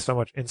only so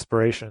much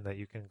inspiration that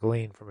you can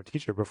glean from a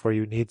teacher before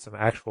you need some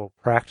actual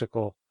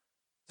practical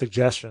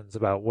suggestions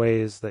about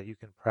ways that you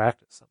can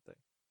practice something.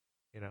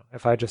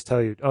 If I just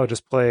tell you, oh,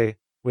 just play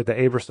with the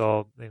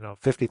Aebersold,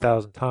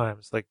 50,000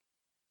 times, like,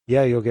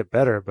 yeah, you'll get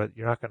better, but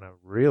you're not going to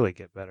really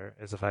get better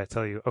as if I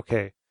tell you,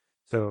 okay,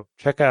 so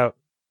check out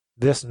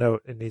this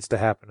note. It needs to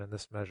happen in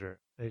this measure.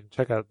 And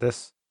check out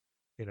this,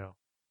 you know,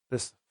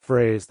 this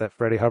phrase that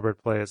Freddie Hubbard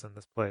plays in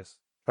this place.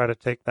 Try to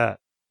take that,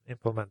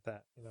 implement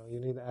that. You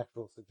need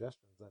actual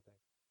suggestions, I think,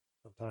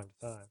 from time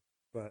to time.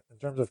 But in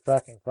terms of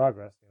tracking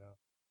progress,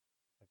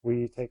 like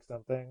we take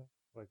something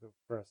like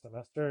for a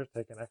semester,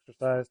 take an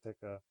exercise, take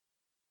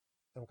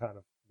some kind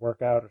of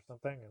workout or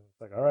something, and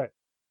it's like, all right,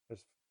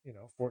 there's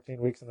 14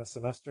 weeks in a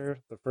semester.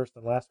 The first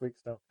and last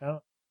weeks don't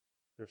count.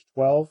 There's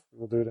 12.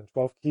 We'll do it in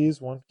 12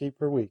 keys, one key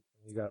per week.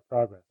 And you got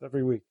progress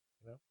every week,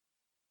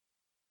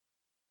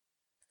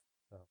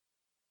 So,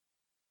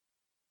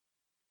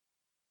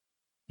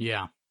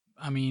 Yeah.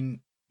 I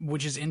mean,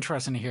 which is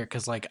interesting to hear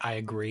because, like, I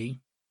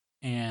agree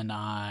and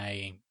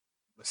I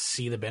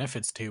see the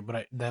benefits too,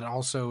 but that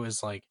also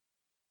is like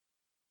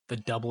the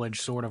double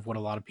edged sword of what a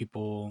lot of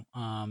people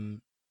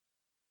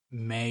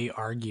may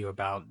argue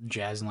about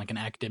jazz in like an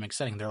academic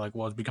setting. They're like,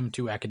 well, it's becoming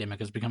too academic,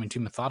 it's becoming too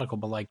methodical,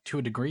 but like to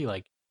a degree,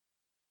 like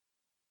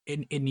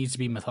it needs to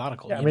be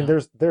methodical, yeah, I you mean,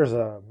 know? there's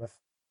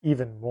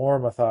even more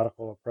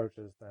methodical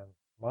approaches than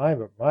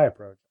my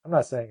approach. I'm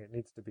not saying it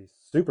needs to be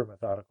super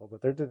methodical,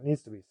 but there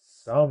needs to be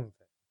something.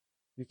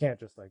 You can't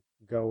just like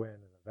go in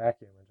a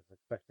vacuum and just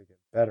expect to get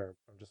better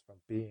from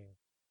being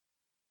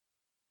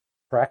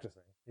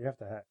practicing. You have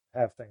to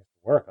have things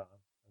to work on.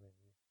 I mean,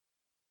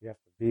 you have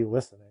to be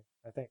listening.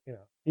 I think,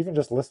 even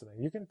just listening,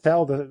 you can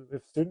tell that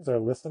if students are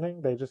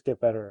listening, they just get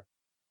better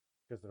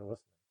because they're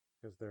listening,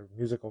 because their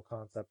musical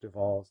concept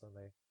evolves and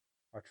they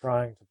are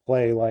trying to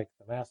play like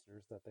the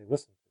masters that they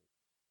listen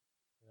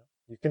to.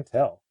 You can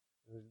tell.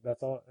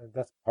 That's all.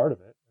 That's part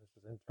of it. It's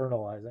just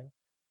internalizing,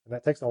 and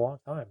that takes a long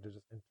time to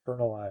just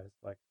internalize,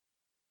 like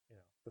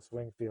the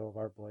swing feel of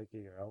Art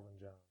Blakey or Elvin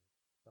Jones,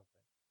 something.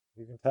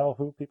 You can tell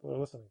who people are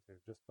listening to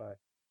just by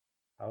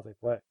how they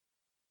play.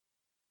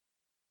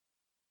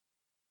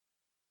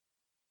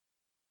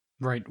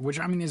 Right. Which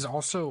I mean is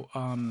also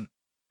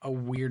a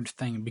weird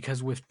thing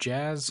because with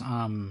jazz,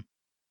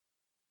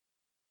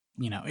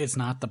 it's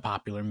not the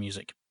popular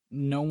music.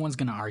 No one's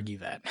gonna argue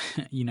that.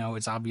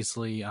 It's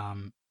obviously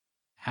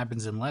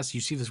happens unless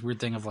you see this weird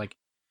thing of like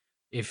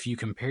if you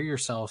compare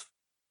yourself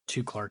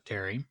to Clark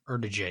Terry or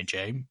to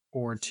JJ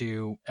or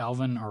to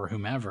Elvin or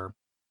whomever,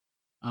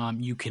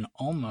 you can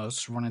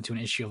almost run into an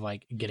issue of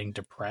like getting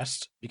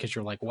depressed because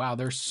you're like, wow,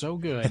 they're so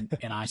good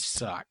and I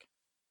suck.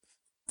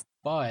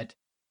 But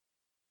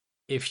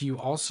if you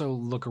also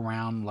look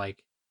around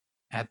like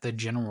at the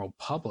general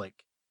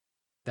public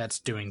that's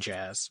doing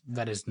jazz,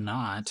 that is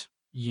not,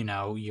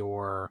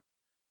 your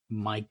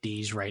Mike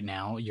D's right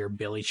now, your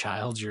Billy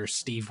Childs, your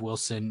Steve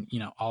Wilson,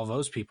 all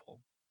those people.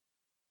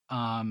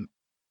 Um,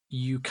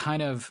 you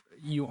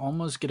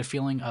almost get a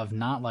feeling of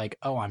not like,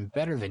 oh, I'm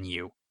better than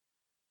you,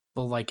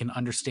 but like an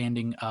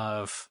understanding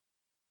of,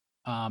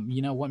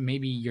 you know what,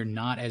 maybe you're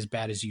not as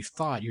bad as you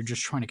thought. You're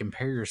just trying to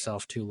compare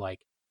yourself to like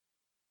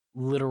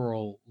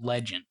literal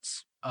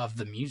legends of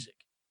the music,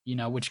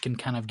 which can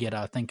kind of get,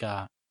 I think,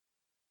 I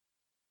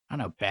don't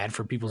know, bad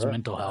for people's Sure.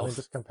 mental Yeah. I mean, health,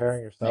 just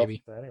comparing yourself maybe.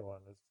 to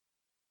anyone is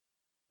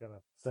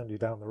gonna send you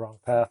down the wrong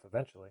path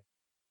eventually.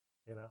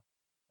 You know,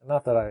 and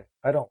not that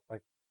I don't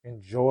like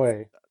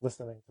enjoy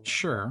listening to myself,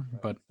 Sure, but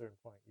at but a certain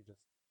point,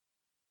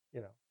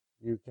 you know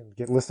you can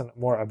get listen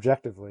more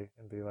objectively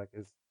and be like,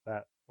 is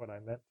that what I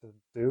meant to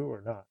do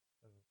or not,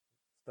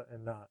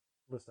 and not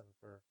listen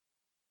for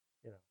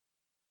you know.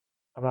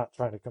 I'm not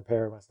trying to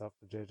compare myself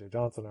to J.J.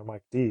 Johnson or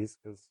Mike Dees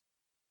because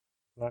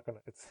I'm not gonna.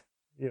 It's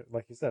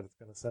like you said, it's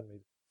gonna send me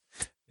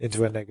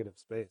into a negative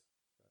space.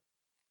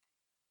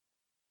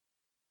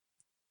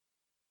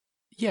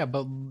 yeah,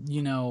 but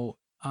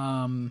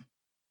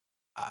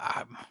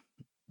uh,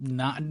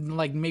 not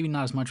like maybe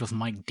not as much with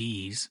Mike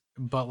D's,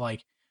 but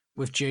like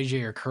with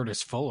JJ or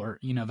Curtis Fuller,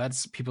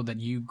 that's people that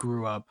you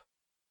grew up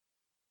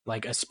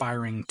like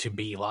aspiring to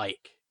be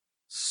like.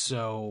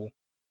 So,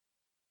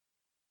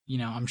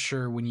 I'm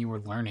sure when you were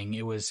learning,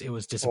 it was Oh,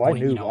 I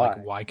disappointing, knew like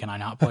why. why can I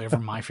not play over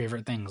my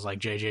favorite things like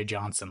JJ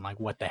Johnson? Like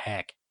what the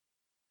heck?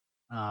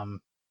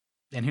 Um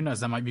and who knows,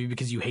 that might be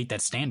because you hate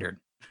that standard.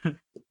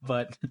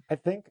 But I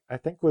think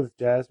with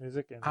jazz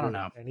music and I don't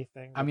really know.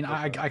 anything I mean,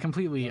 that's like I a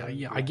completely, learned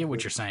yeah, I get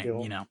what language you're saying,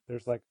 skill,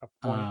 there's like a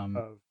point Um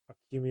of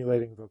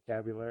accumulating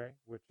vocabulary,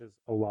 which is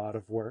a lot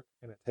of work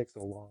and it takes a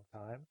long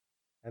time.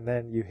 And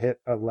then you hit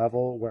a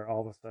level where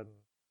all of a sudden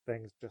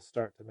things just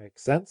start to make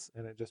sense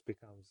and it just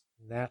becomes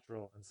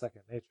natural and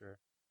second nature.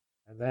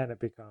 And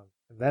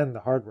then the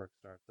hard work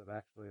starts of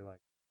actually like,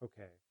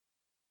 okay,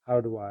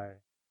 how do I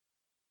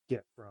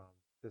get from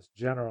this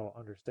general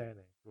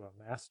understanding to a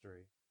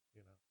mastery?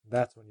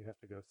 That's when you have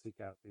to go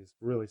seek out these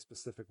really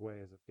specific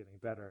ways of getting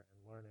better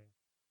and learning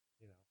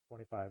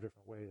 25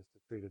 different ways to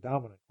treat a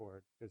dominant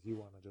chord because you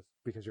want to just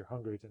because you're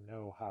hungry to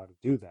know how to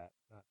do that,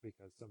 not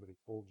because somebody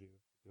told you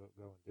to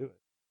go and do it.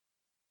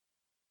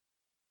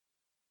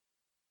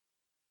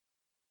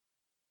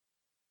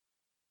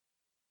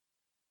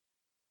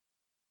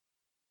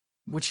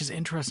 which is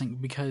interesting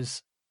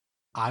because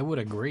I would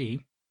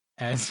agree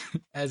as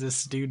as a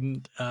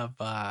student of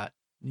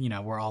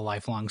we're all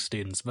lifelong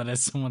students, but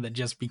as someone that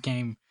just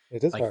became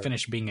It is like hard.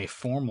 finished being a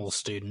formal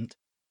student,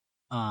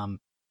 um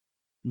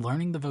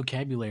learning the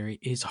vocabulary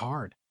is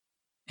hard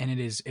and it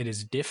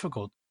is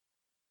difficult.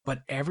 But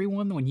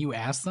everyone, when you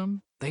ask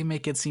them, they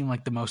make it seem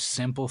like the most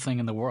simple thing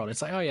in the world.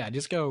 It's like, oh yeah,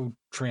 just go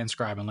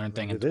transcribe and learn I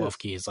thing mean, in it 12 is.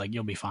 keys. Like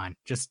you'll be fine.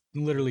 Just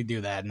Yeah. literally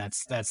do that, and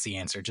that's the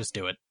answer. Just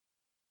do it.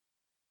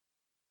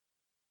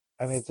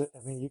 I mean,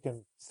 you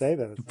can say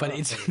that it's but not,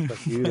 it's but it's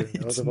like, you either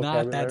know it's the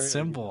not that vocabulary or you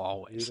simple don't. You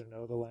always. either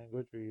know the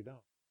language or you don't.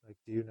 Like,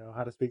 do you know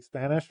how to speak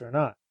Spanish or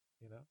not?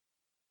 You know?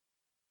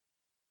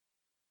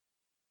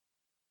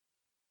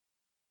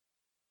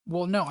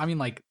 Well, no, I mean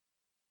like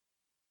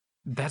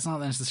that's not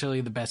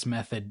necessarily the best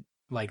method.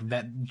 Like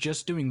that,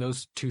 just doing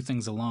those two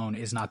things alone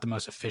is not the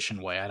most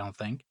efficient way, I don't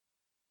think.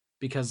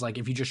 Because like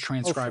if you just Oh,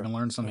 transcribe sure. and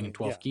learn I something in mean,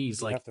 12 yeah, keys,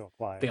 you like have to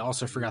apply they it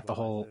also and forgot the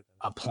utilize whole it and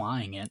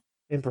applying it,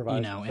 improvise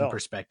in yourself.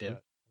 perspective.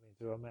 But I mean,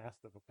 to amass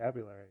the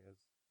vocabulary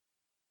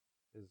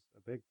is a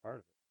big part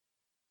of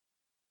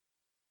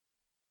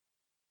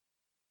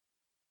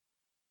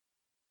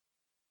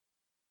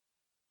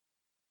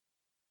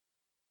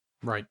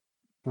Right.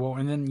 Well,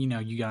 and then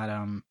you got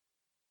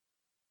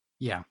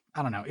yeah,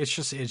 I don't know. It's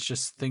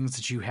just things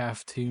that you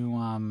have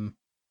to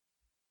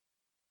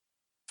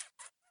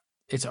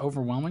it's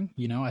overwhelming,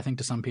 I think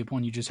to some people,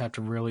 and you just have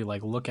to really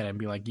like look at it and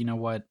be like, you know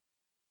what?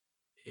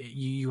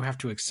 You have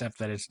to accept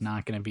that it's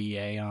not going to be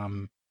a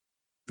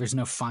there's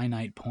no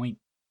finite point.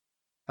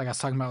 Like I was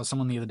talking about with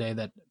someone the other day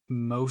that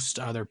most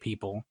other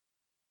people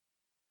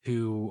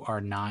who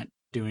are not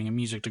doing a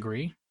music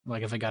degree,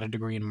 like if they got a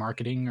degree in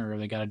marketing or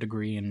they got a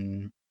degree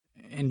in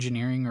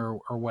engineering or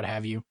what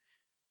have you,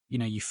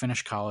 you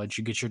finish college,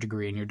 you get your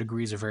degree, and your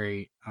degree is a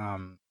very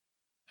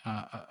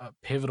a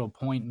pivotal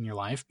point in your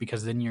life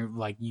because then you're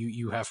like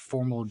you have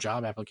formal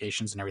job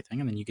applications and everything,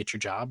 and then you get your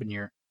job and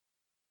you're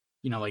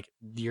like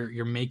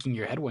you're making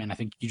your headway, and I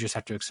think you just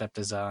have to accept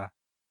it.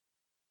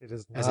 It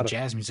is as a not a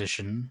jazz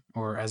musician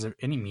or as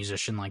any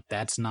musician, like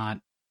that's not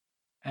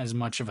as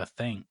much of a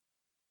thing.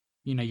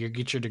 You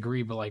get your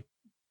degree, but like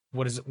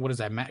what does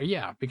that matter?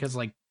 Yeah, because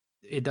like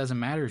it doesn't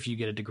matter if you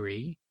get a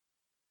degree,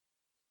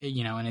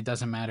 and it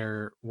doesn't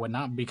matter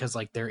whatnot because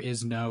like there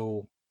is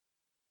no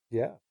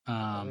yeah. I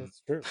mean, um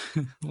it's true.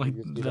 like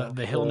You the don't.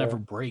 the hill never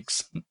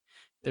breaks.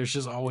 There's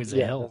just always a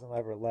Yeah, it hill. doesn't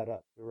ever let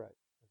up. You're right.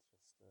 It's just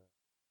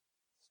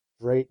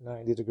a straight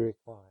 90-degree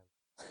climb.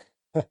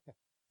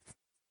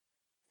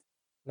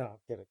 No, I'm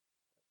kidding.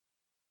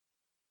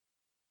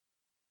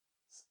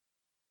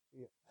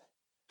 Yeah.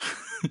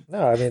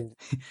 No, I mean,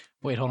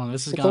 Wait, hold on.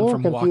 This has it's a gone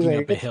little from walking confusing.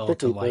 It up a gets hill to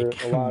tricky for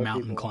like a lot of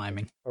mountain people, I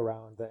think, climbing.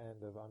 around the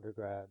end of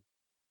undergrad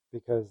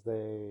because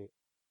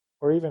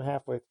or even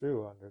halfway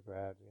through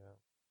undergrad,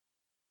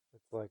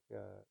 it's like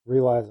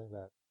realizing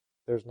that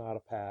there's not a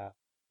path,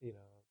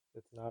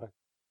 it's not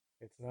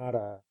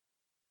a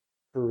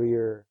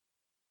career.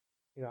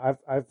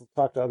 I've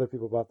talked to other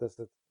people about this.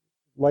 That's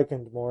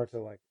likened more to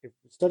like if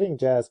studying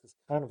jazz is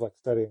kind of like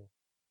studying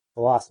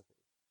philosophy.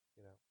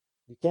 You know,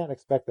 you can't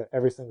expect that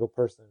every single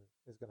person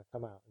is going to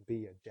come out and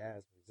be a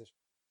jazz musician.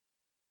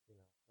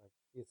 Like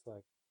it's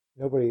like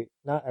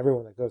not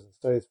everyone that goes and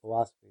studies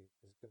philosophy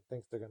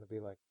thinks they're going to be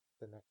like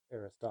the next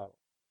Aristotle.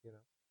 You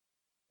know,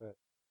 but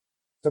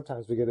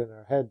sometimes we get in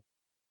our head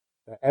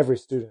that every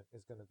student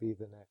is going to be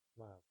the next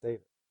Miles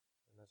Davis,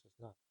 and that's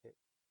just not the case.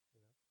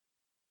 You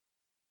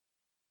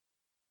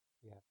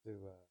know,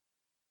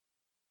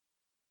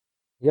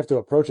 you have to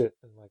approach it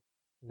and like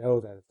know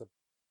that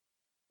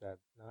that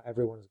not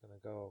everyone is going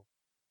to go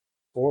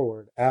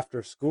forward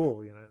after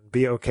school, and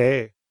be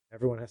okay.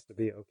 Everyone has to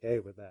be okay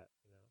with that.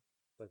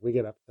 Like we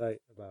get uptight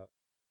about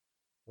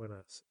when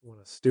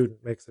a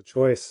student makes a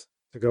choice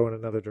to go in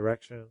another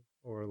direction,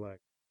 or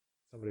like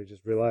somebody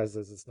just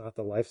realizes it's not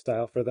the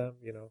lifestyle for them.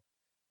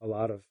 A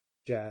lot of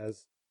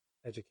jazz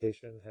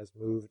education has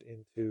moved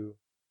into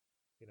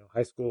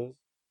high schools,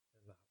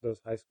 and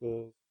those high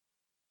schools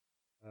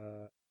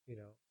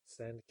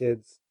send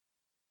kids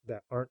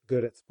that aren't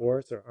good at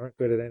sports or aren't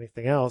good at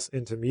anything else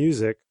into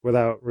music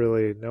without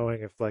really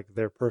knowing if like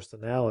their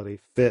personality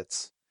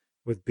fits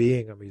with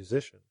being a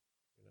musician.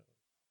 You know,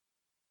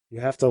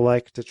 you have to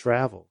like to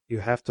travel. You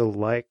have to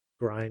like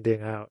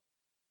grinding out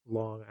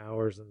long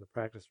hours in the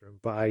practice room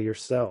by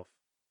yourself.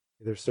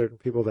 There's certain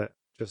people that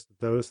just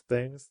those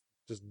things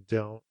just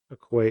don't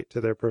equate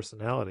to their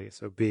personality.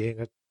 So being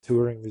a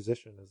touring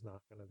musician is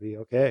not going to be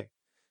okay.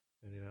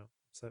 And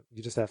so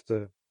you just have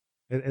to,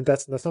 and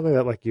that's something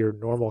that like your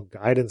normal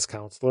guidance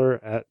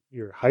counselor at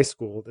your high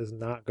school is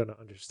not going to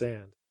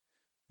understand.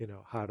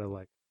 How to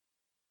like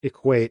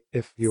equate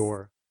if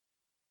you're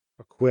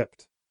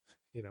equipped,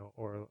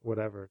 or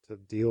whatever to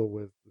deal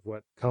with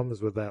what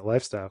comes with that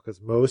lifestyle, because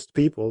most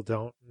people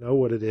don't know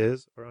what it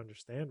is or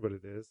understand what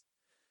it is,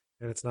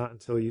 and it's not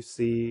until you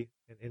see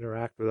and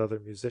interact with other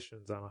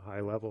musicians on a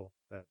high level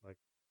that like,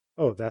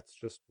 oh, that's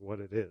just what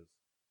it is.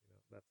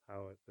 That's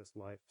how this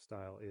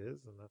lifestyle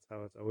is, and that's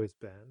how it's always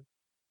been.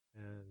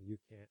 And you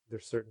can't.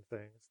 There's certain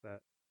things that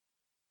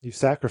you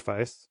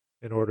sacrifice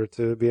in order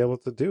to be able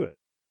to do it.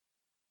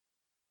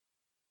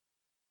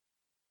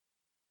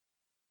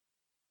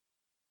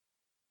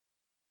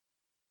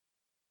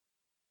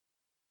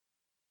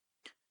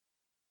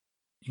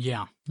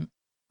 Yeah.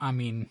 I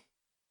mean,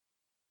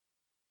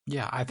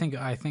 yeah, I think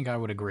I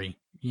would agree.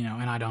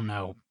 And I don't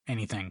know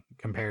anything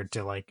compared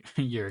to like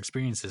your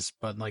experiences,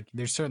 but like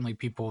there's certainly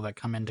people that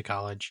come into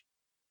college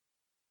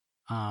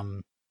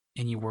um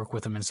and you work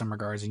with them in some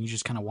regards and you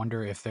just kind of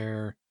wonder if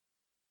they're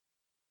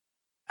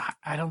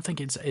I don't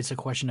think it's a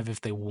question of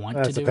if they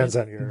want to It do depends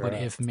it, on your but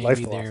if life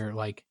maybe philosophy. they're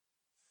like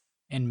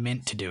and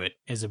meant to do it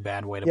is a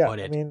bad way to Yeah, put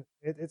I it. mean,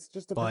 it's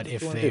just depends But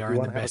what you if want to do. they If are you in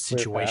want the to have a best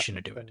clear path, situation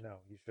to do then it, no,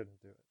 you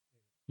shouldn't do it.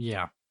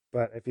 yeah.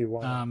 But if you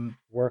want to Um,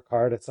 work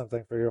hard at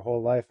something for your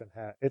whole life and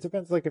have, it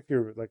depends. Like if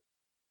you're like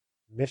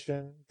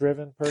mission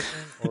driven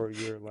person or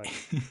you're like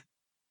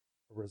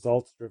a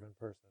results driven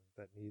person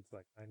that needs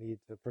like I need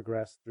to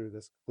progress through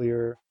this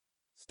clear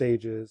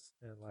stages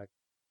and like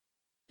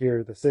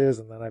here this is,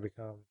 and then I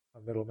become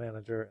a middle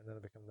manager, and then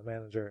I become the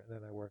manager, and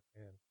then I work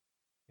in,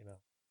 you know,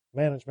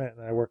 management,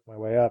 and I work my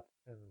way up,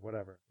 and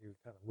whatever. You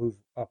kind of move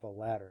up a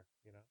ladder,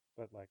 you know.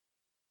 But like,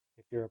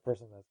 if you're a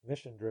person that's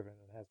mission driven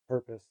and has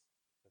purpose,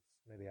 that's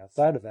maybe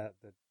outside of that,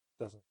 that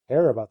doesn't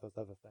care about those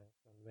other things,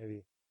 then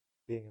maybe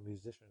being a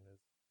musician is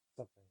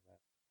something that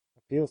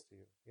appeals to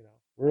you. You know,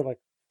 we're like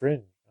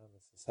fringe on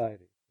the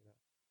society. You know,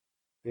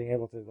 being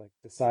able to like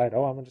decide,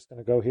 oh, I'm just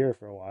going to go here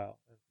for a while.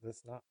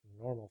 That's not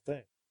a normal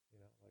thing. You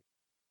know, like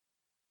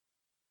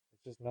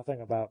it's just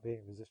nothing about being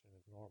a musician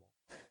is normal.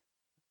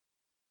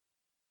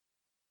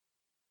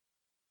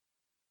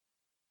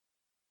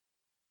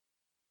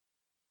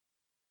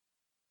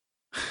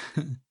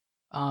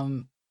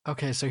 um,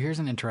 okay, so here's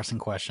an interesting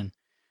question.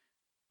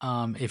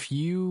 If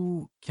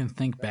you can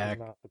think That was back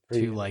not the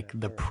to like pre-internet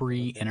the era,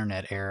 but okay.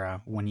 pre-internet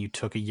era when you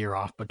took a year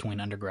off between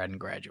undergrad and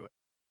graduate,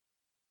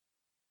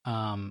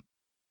 um,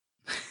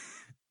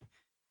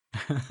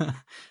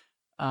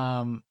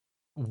 um,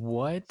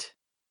 what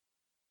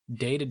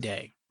day to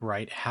day,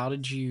 right? How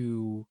did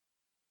you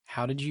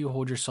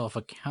hold yourself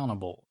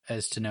accountable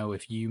as to know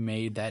if you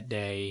made that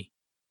day,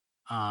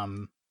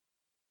 um,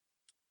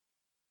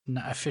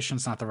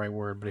 efficient's not the right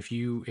word, but if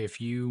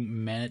you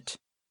met,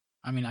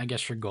 I mean, I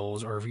guess your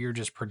goals, or if you're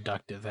just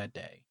productive that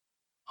day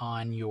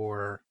on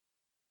your,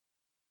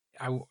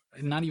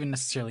 not even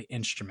necessarily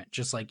instrument,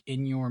 just like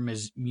in your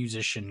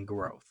musician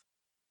growth.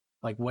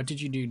 Like, what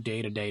did you do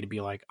day to day to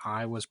be like,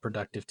 I was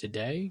productive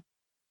today,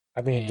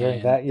 I mean,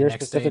 during and that the year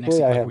next day,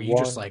 specifically, I like, had were you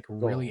just one like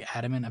really goal.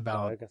 adamant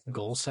Well, about I guess it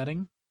goal was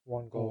setting,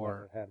 one goal, but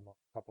or it had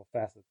a couple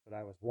facets. But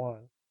I was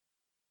one.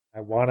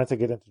 I wanted to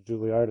get into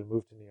Juilliard and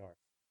move to New York.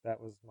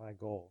 That was my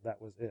goal.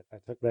 That was it. I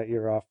took that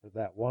year off for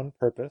that one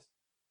purpose,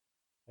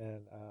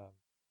 and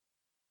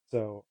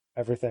so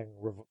everything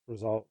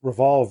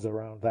revolved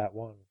around that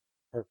one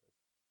purpose.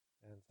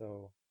 And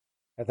so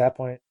at that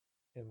point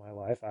in my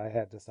life, I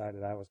had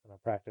decided I was going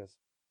to practice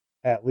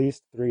at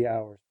least 3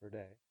 hours per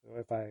day. So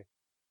if I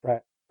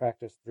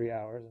practiced 3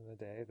 hours in a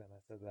day, then I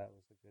said that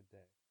was a good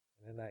day.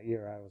 And in that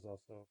year, I was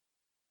also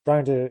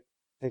trying to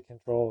take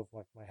control of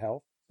like my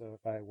health. So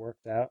if I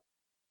worked out,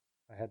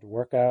 I had to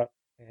work out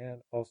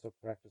and also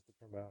practice the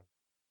trombone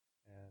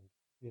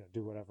and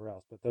do whatever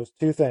else. But those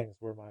two things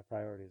were my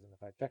priorities, and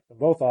if I checked them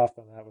both off,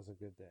 then that was a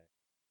good day.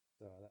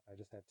 So I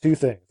just had two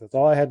things. That's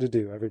all I had to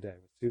do every day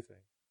was two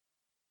things.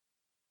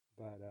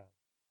 But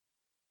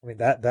I mean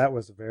that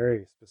was a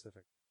very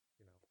specific,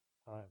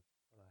 time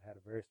when I had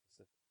a very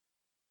specific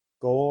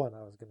goal, and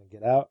I was going to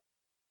get out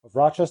of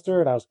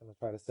Rochester, and I was going to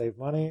try to save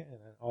money, and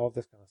all of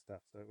this kind of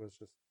stuff. So it was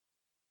just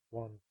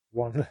one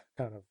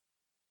kind of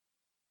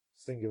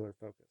singular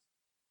focus.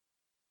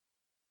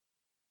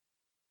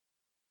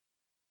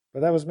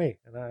 But that was me,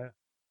 and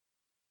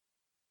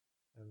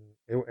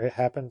it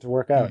happened to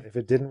work out. mm, If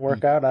it didn't mm.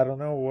 work out, I don't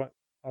know what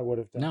I would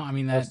have No, done. I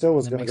mean, I that still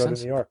was that going to makes go to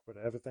sense. New York, but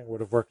everything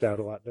would have worked out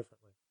a lot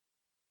differently.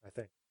 I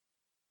think.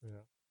 You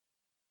know.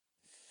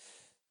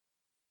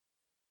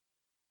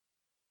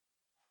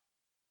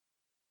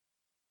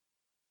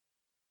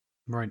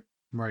 Right,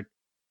 right.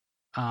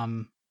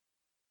 Um,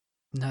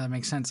 no, that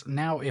makes sense.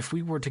 Now, if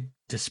we were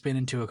to spin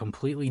into a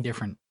completely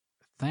different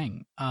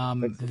thing,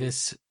 Big city.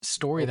 this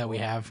story Oh that we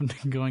boy. have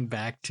going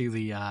back to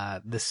the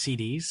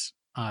CDs,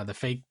 the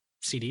fake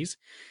CDs,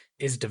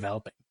 is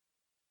developing.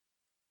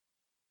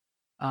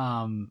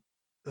 Um,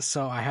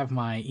 so I have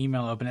my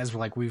email open as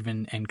like we've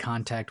been in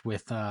contact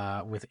with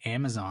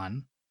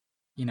Amazon,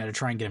 to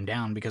try and get them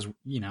down because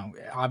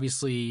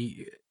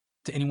obviously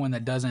to anyone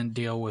that doesn't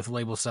deal with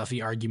label stuff,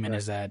 the argument Right.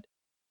 is that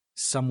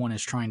someone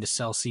is trying to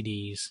sell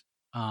CDs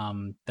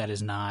that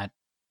is not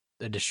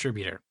a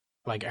distributor,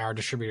 like our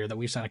distributor that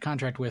we've signed a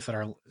contract with that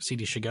our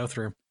CDs should go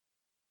through.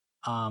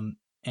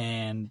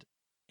 And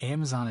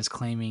Amazon is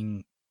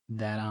claiming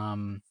that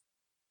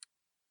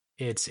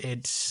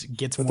it's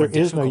gets But more there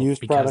is no difficult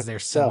used because product they're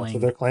to sell, so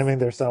they're selling claiming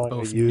they're selling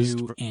a both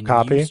used new and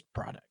copy used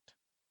product.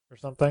 or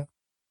something.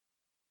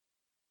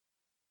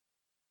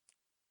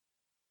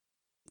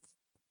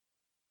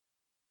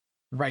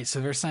 Right.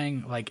 So they're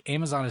saying like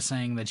Amazon is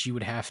saying that you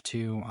would have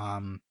to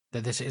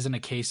that this isn't a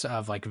case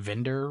of like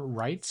vendor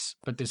rights,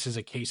 but this is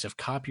a case of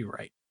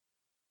copyright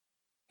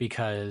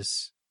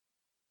because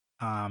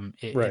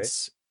Right.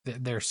 it's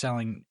they're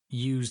selling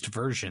used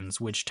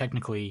versions, which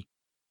technically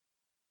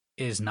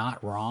is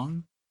not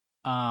wrong.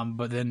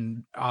 But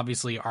then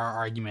obviously our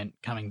argument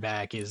coming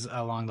back is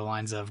along the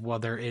lines of, well,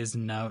 there is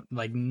no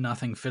like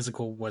nothing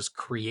physical was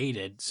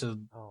created, so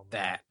Oh man,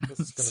 that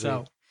this is gonna be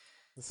so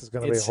this is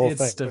gonna be a it's whole it's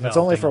thing, and it's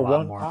only developing a for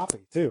lot one more.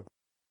 copy too.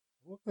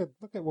 Look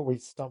at what we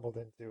stumbled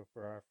into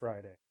for our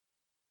Friday.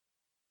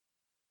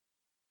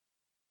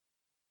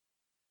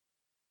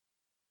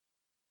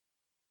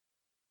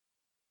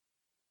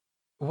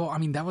 Well, I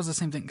mean, that was the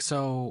same thing.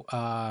 So,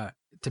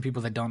 to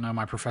people that don't know,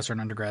 my professor in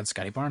undergrad,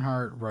 Scotty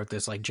Barnhart, wrote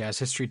this like jazz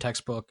history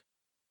textbook.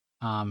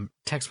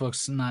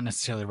 Textbook's not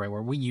necessarily the right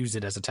word. We use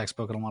it as a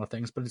textbook in a lot of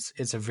things, but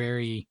it's a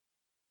very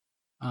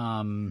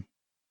um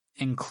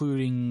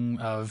including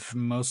of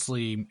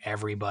mostly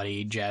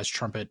everybody jazz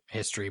trumpet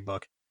history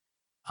book.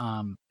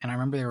 And I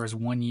remember there was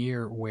one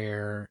year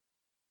where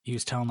he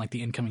was telling like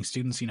the incoming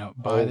students, buy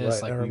Oh,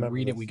 this, right. I like we remember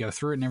read it, this. we go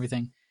through it and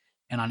everything.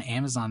 And on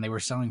Amazon, they were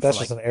selling for That's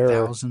just like an error.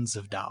 thousands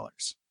of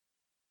dollars.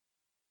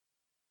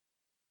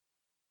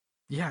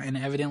 Yeah, and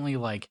evidently,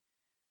 like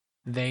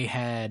they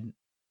had,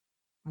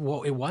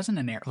 well, it wasn't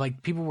an error.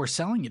 Like people were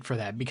selling it for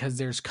that because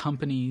there's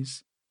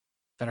companies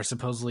that are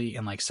supposedly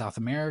in like South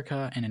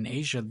America and in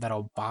Asia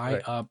that'll buy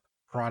Right. up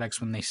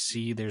products when they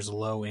see there's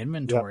low Yep.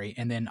 inventory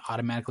and then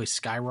automatically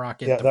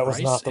skyrocket Yeah, the that was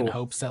price not in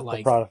hopes that the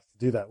like product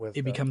to do that with,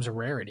 it though. becomes a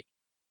rarity.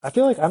 I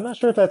feel like I'm not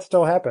sure if that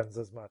still happens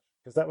as much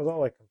because that was all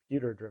like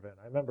computer driven.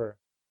 I remember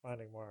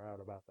finding more out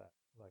about that.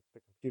 Like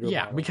the computer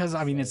Yeah, models because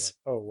would I mean say like, it's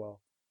oh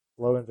well,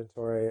 low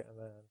inventory, and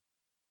then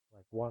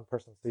like one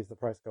person sees the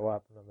price go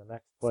up, and then the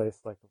next place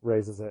like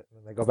raises it, and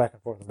then they go back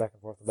and forth and back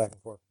and forth and back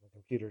and forth, and the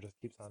computer just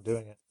keeps on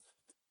doing it.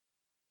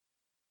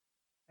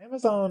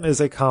 Amazon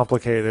is a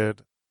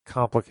complicated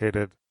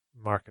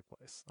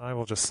marketplace. I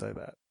will just say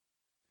that.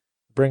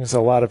 Brings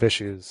a lot of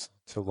issues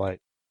to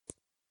light.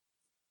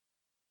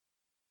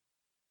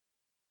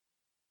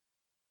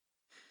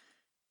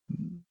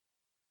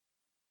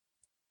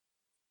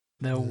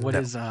 though what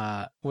No. is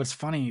what's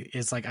funny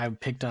is like I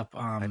picked up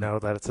I know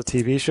that it's a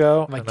TV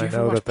show, like and do I you ever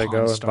know watch that they Pawn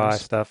go and buy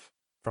Stars? stuff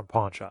from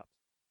pawn shops.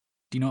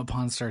 Do you know what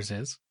Pawn Stars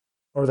is?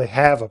 Or they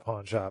have a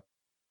pawn shop.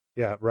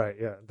 Yeah, right.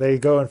 Yeah. They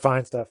go and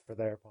find stuff for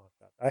their pawn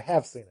shop. I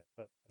have seen it,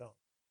 but I don't watch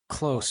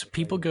Close. it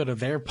People go regularly. to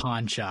their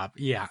pawn shop.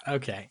 Yeah,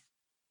 okay.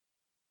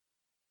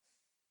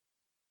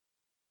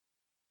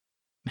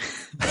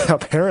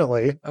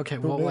 Apparently. Okay,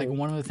 Who well, like knew?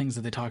 one of the things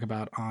that they talk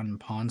about on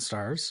Pawn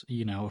Stars,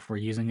 if we're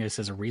using this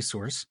as a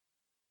resource,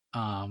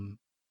 um,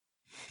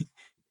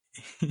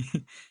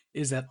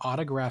 is that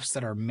autographs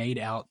that are made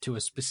out to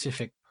a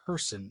specific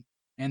person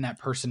and that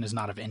person is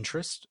not of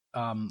interest,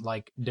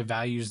 like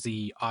devalues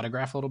the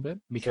autograph a little bit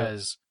Sure.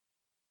 because,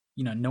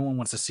 no one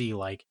wants to see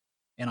like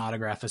an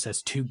autograph that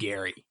says to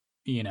Gary,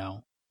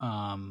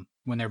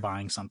 when they're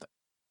buying something.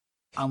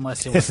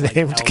 Unless it was like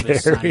Named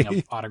Elvis signing an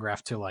Gary.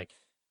 autograph to like,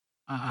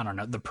 I don't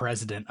know, the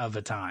president of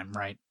the time,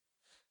 right?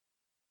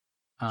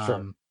 Sure.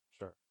 Um,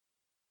 Sure.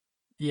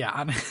 yeah,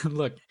 I mean,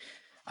 look,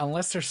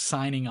 unless they're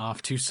signing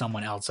off to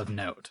someone else of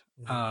note.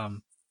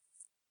 Mhm.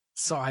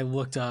 So I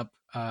looked up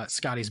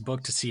Scotty's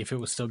book to see if it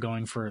was still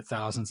going for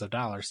thousands of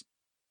dollars.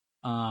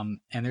 And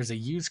there's a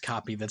used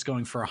copy that's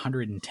going for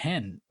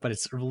 110, but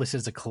it's listed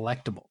as a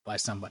collectible by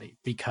somebody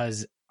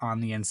because on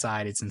the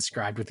inside it's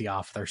inscribed with the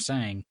author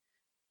saying,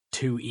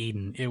 "To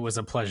Eden, it was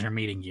a pleasure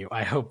meeting you.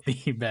 I hope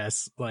the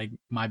best, like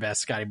my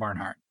best, Scotty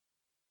Barnhart."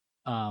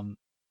 Um,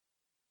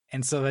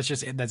 and so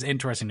that's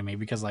interesting to me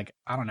because like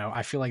I don't know,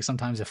 I feel like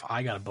sometimes if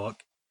I got a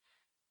book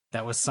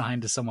that was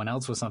signed to someone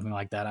else with something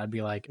like that, I'd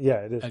be like,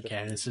 Yeah, it is just a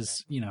okay, this used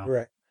is, copy. You're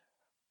right.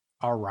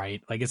 all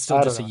right. Like it's still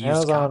I don't just a know. used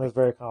Amazon is copy.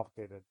 very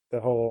complicated. The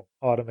whole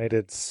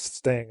automated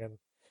thing, and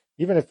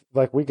even if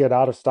like we get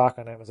out of stock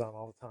on Amazon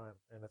all the time,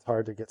 and it's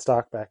hard to get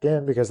stock back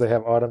in because they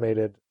have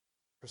automated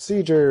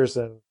procedures,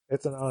 and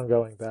it's an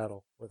ongoing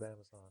battle with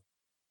Amazon.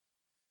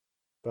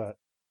 But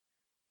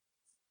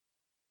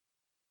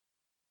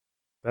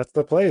that's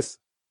the place.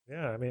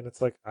 Yeah, I mean,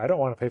 it's like I don't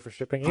want to pay for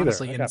shipping either.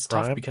 Honestly, I and got it's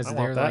tough Prime. because I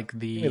want they're that. like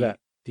Give me the that.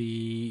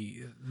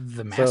 the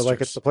the So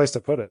like it's the masters. place to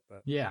put it.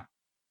 But Yeah.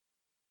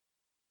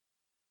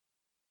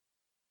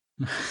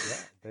 yeah,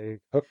 they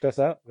hooked us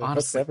out. They hooked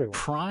Honestly, everyone.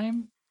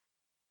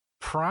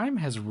 Prime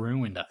has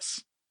ruined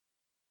us.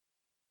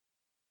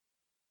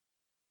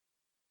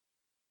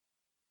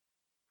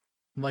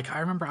 Like I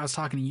remember I was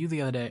talking to you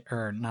the other day,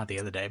 or not the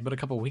other day, but a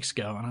couple of weeks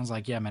ago, and I was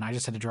like, "Yeah, man, I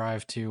just had to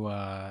drive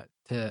to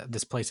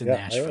this place in Yeah, I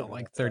Nashville, order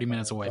like that 30 stuff on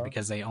minutes away, Amazon.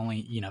 because they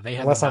only, they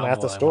had the Unless I'm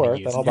at the Valvoline I want to store,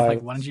 then use." I'll And they're buy like,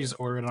 it. "Why don't you just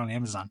order it on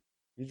Amazon?"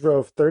 You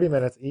drove 30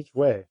 minutes each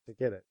way to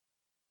get it.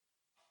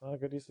 Not a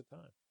good use of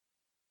time.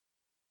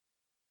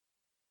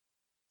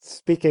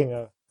 Speaking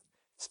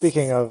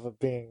of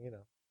being,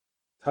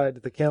 tied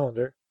to the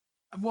calendar,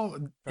 Well,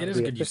 trying it to is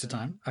a be good use of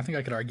efficient. time. I think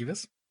I could argue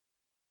this.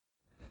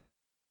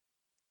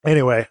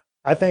 Anyway,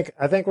 I think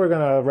we're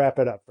gonna wrap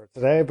it up for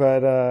today,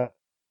 but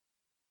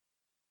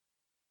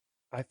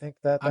I think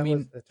that I that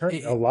was mean, it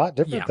turned a lot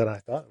different yeah. than I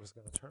thought it was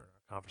going to turn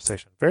our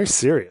conversation. Very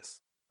serious.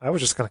 I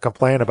was just going to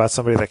complain about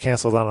somebody that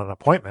canceled on an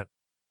appointment,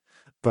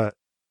 but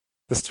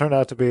this turned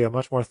out to be a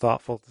much more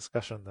thoughtful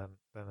discussion than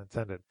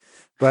intended.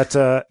 But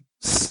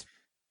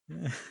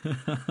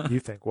you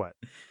think what?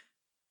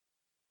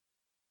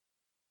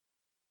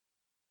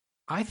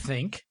 I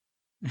think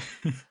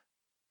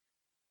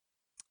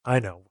I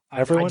know. I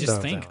Everyone just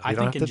knows, think Alan. I You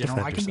don't think have in to general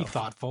defend I can be yourself.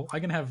 thoughtful. I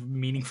can have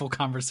meaningful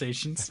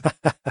conversations.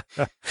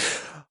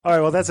 All right,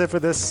 well, that's it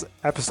for this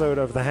episode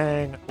of The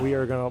Hang.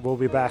 We'll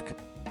be back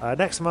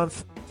next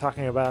month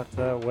talking about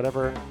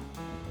whatever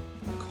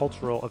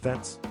cultural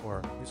events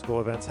or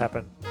musical events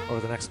happen over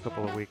the next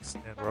couple of weeks.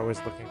 And we're always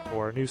looking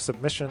for new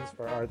submissions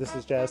for our This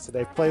Is Jazz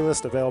Today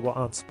playlist, available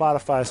on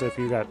Spotify. So if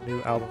you got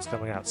new albums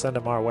coming out, send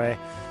them our way.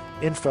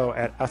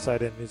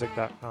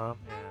 info@outsideinmusic.com.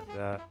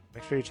 And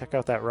make sure you check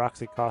out that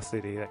Roxy Koss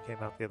CD that came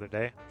out the other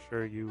day. I'm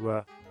sure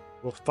you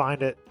will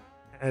find it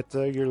at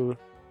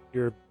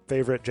your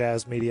favorite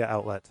jazz media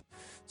outlet.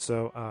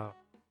 So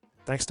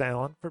thanks to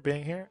Alan for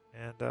being here,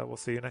 and we'll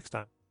see you next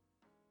time.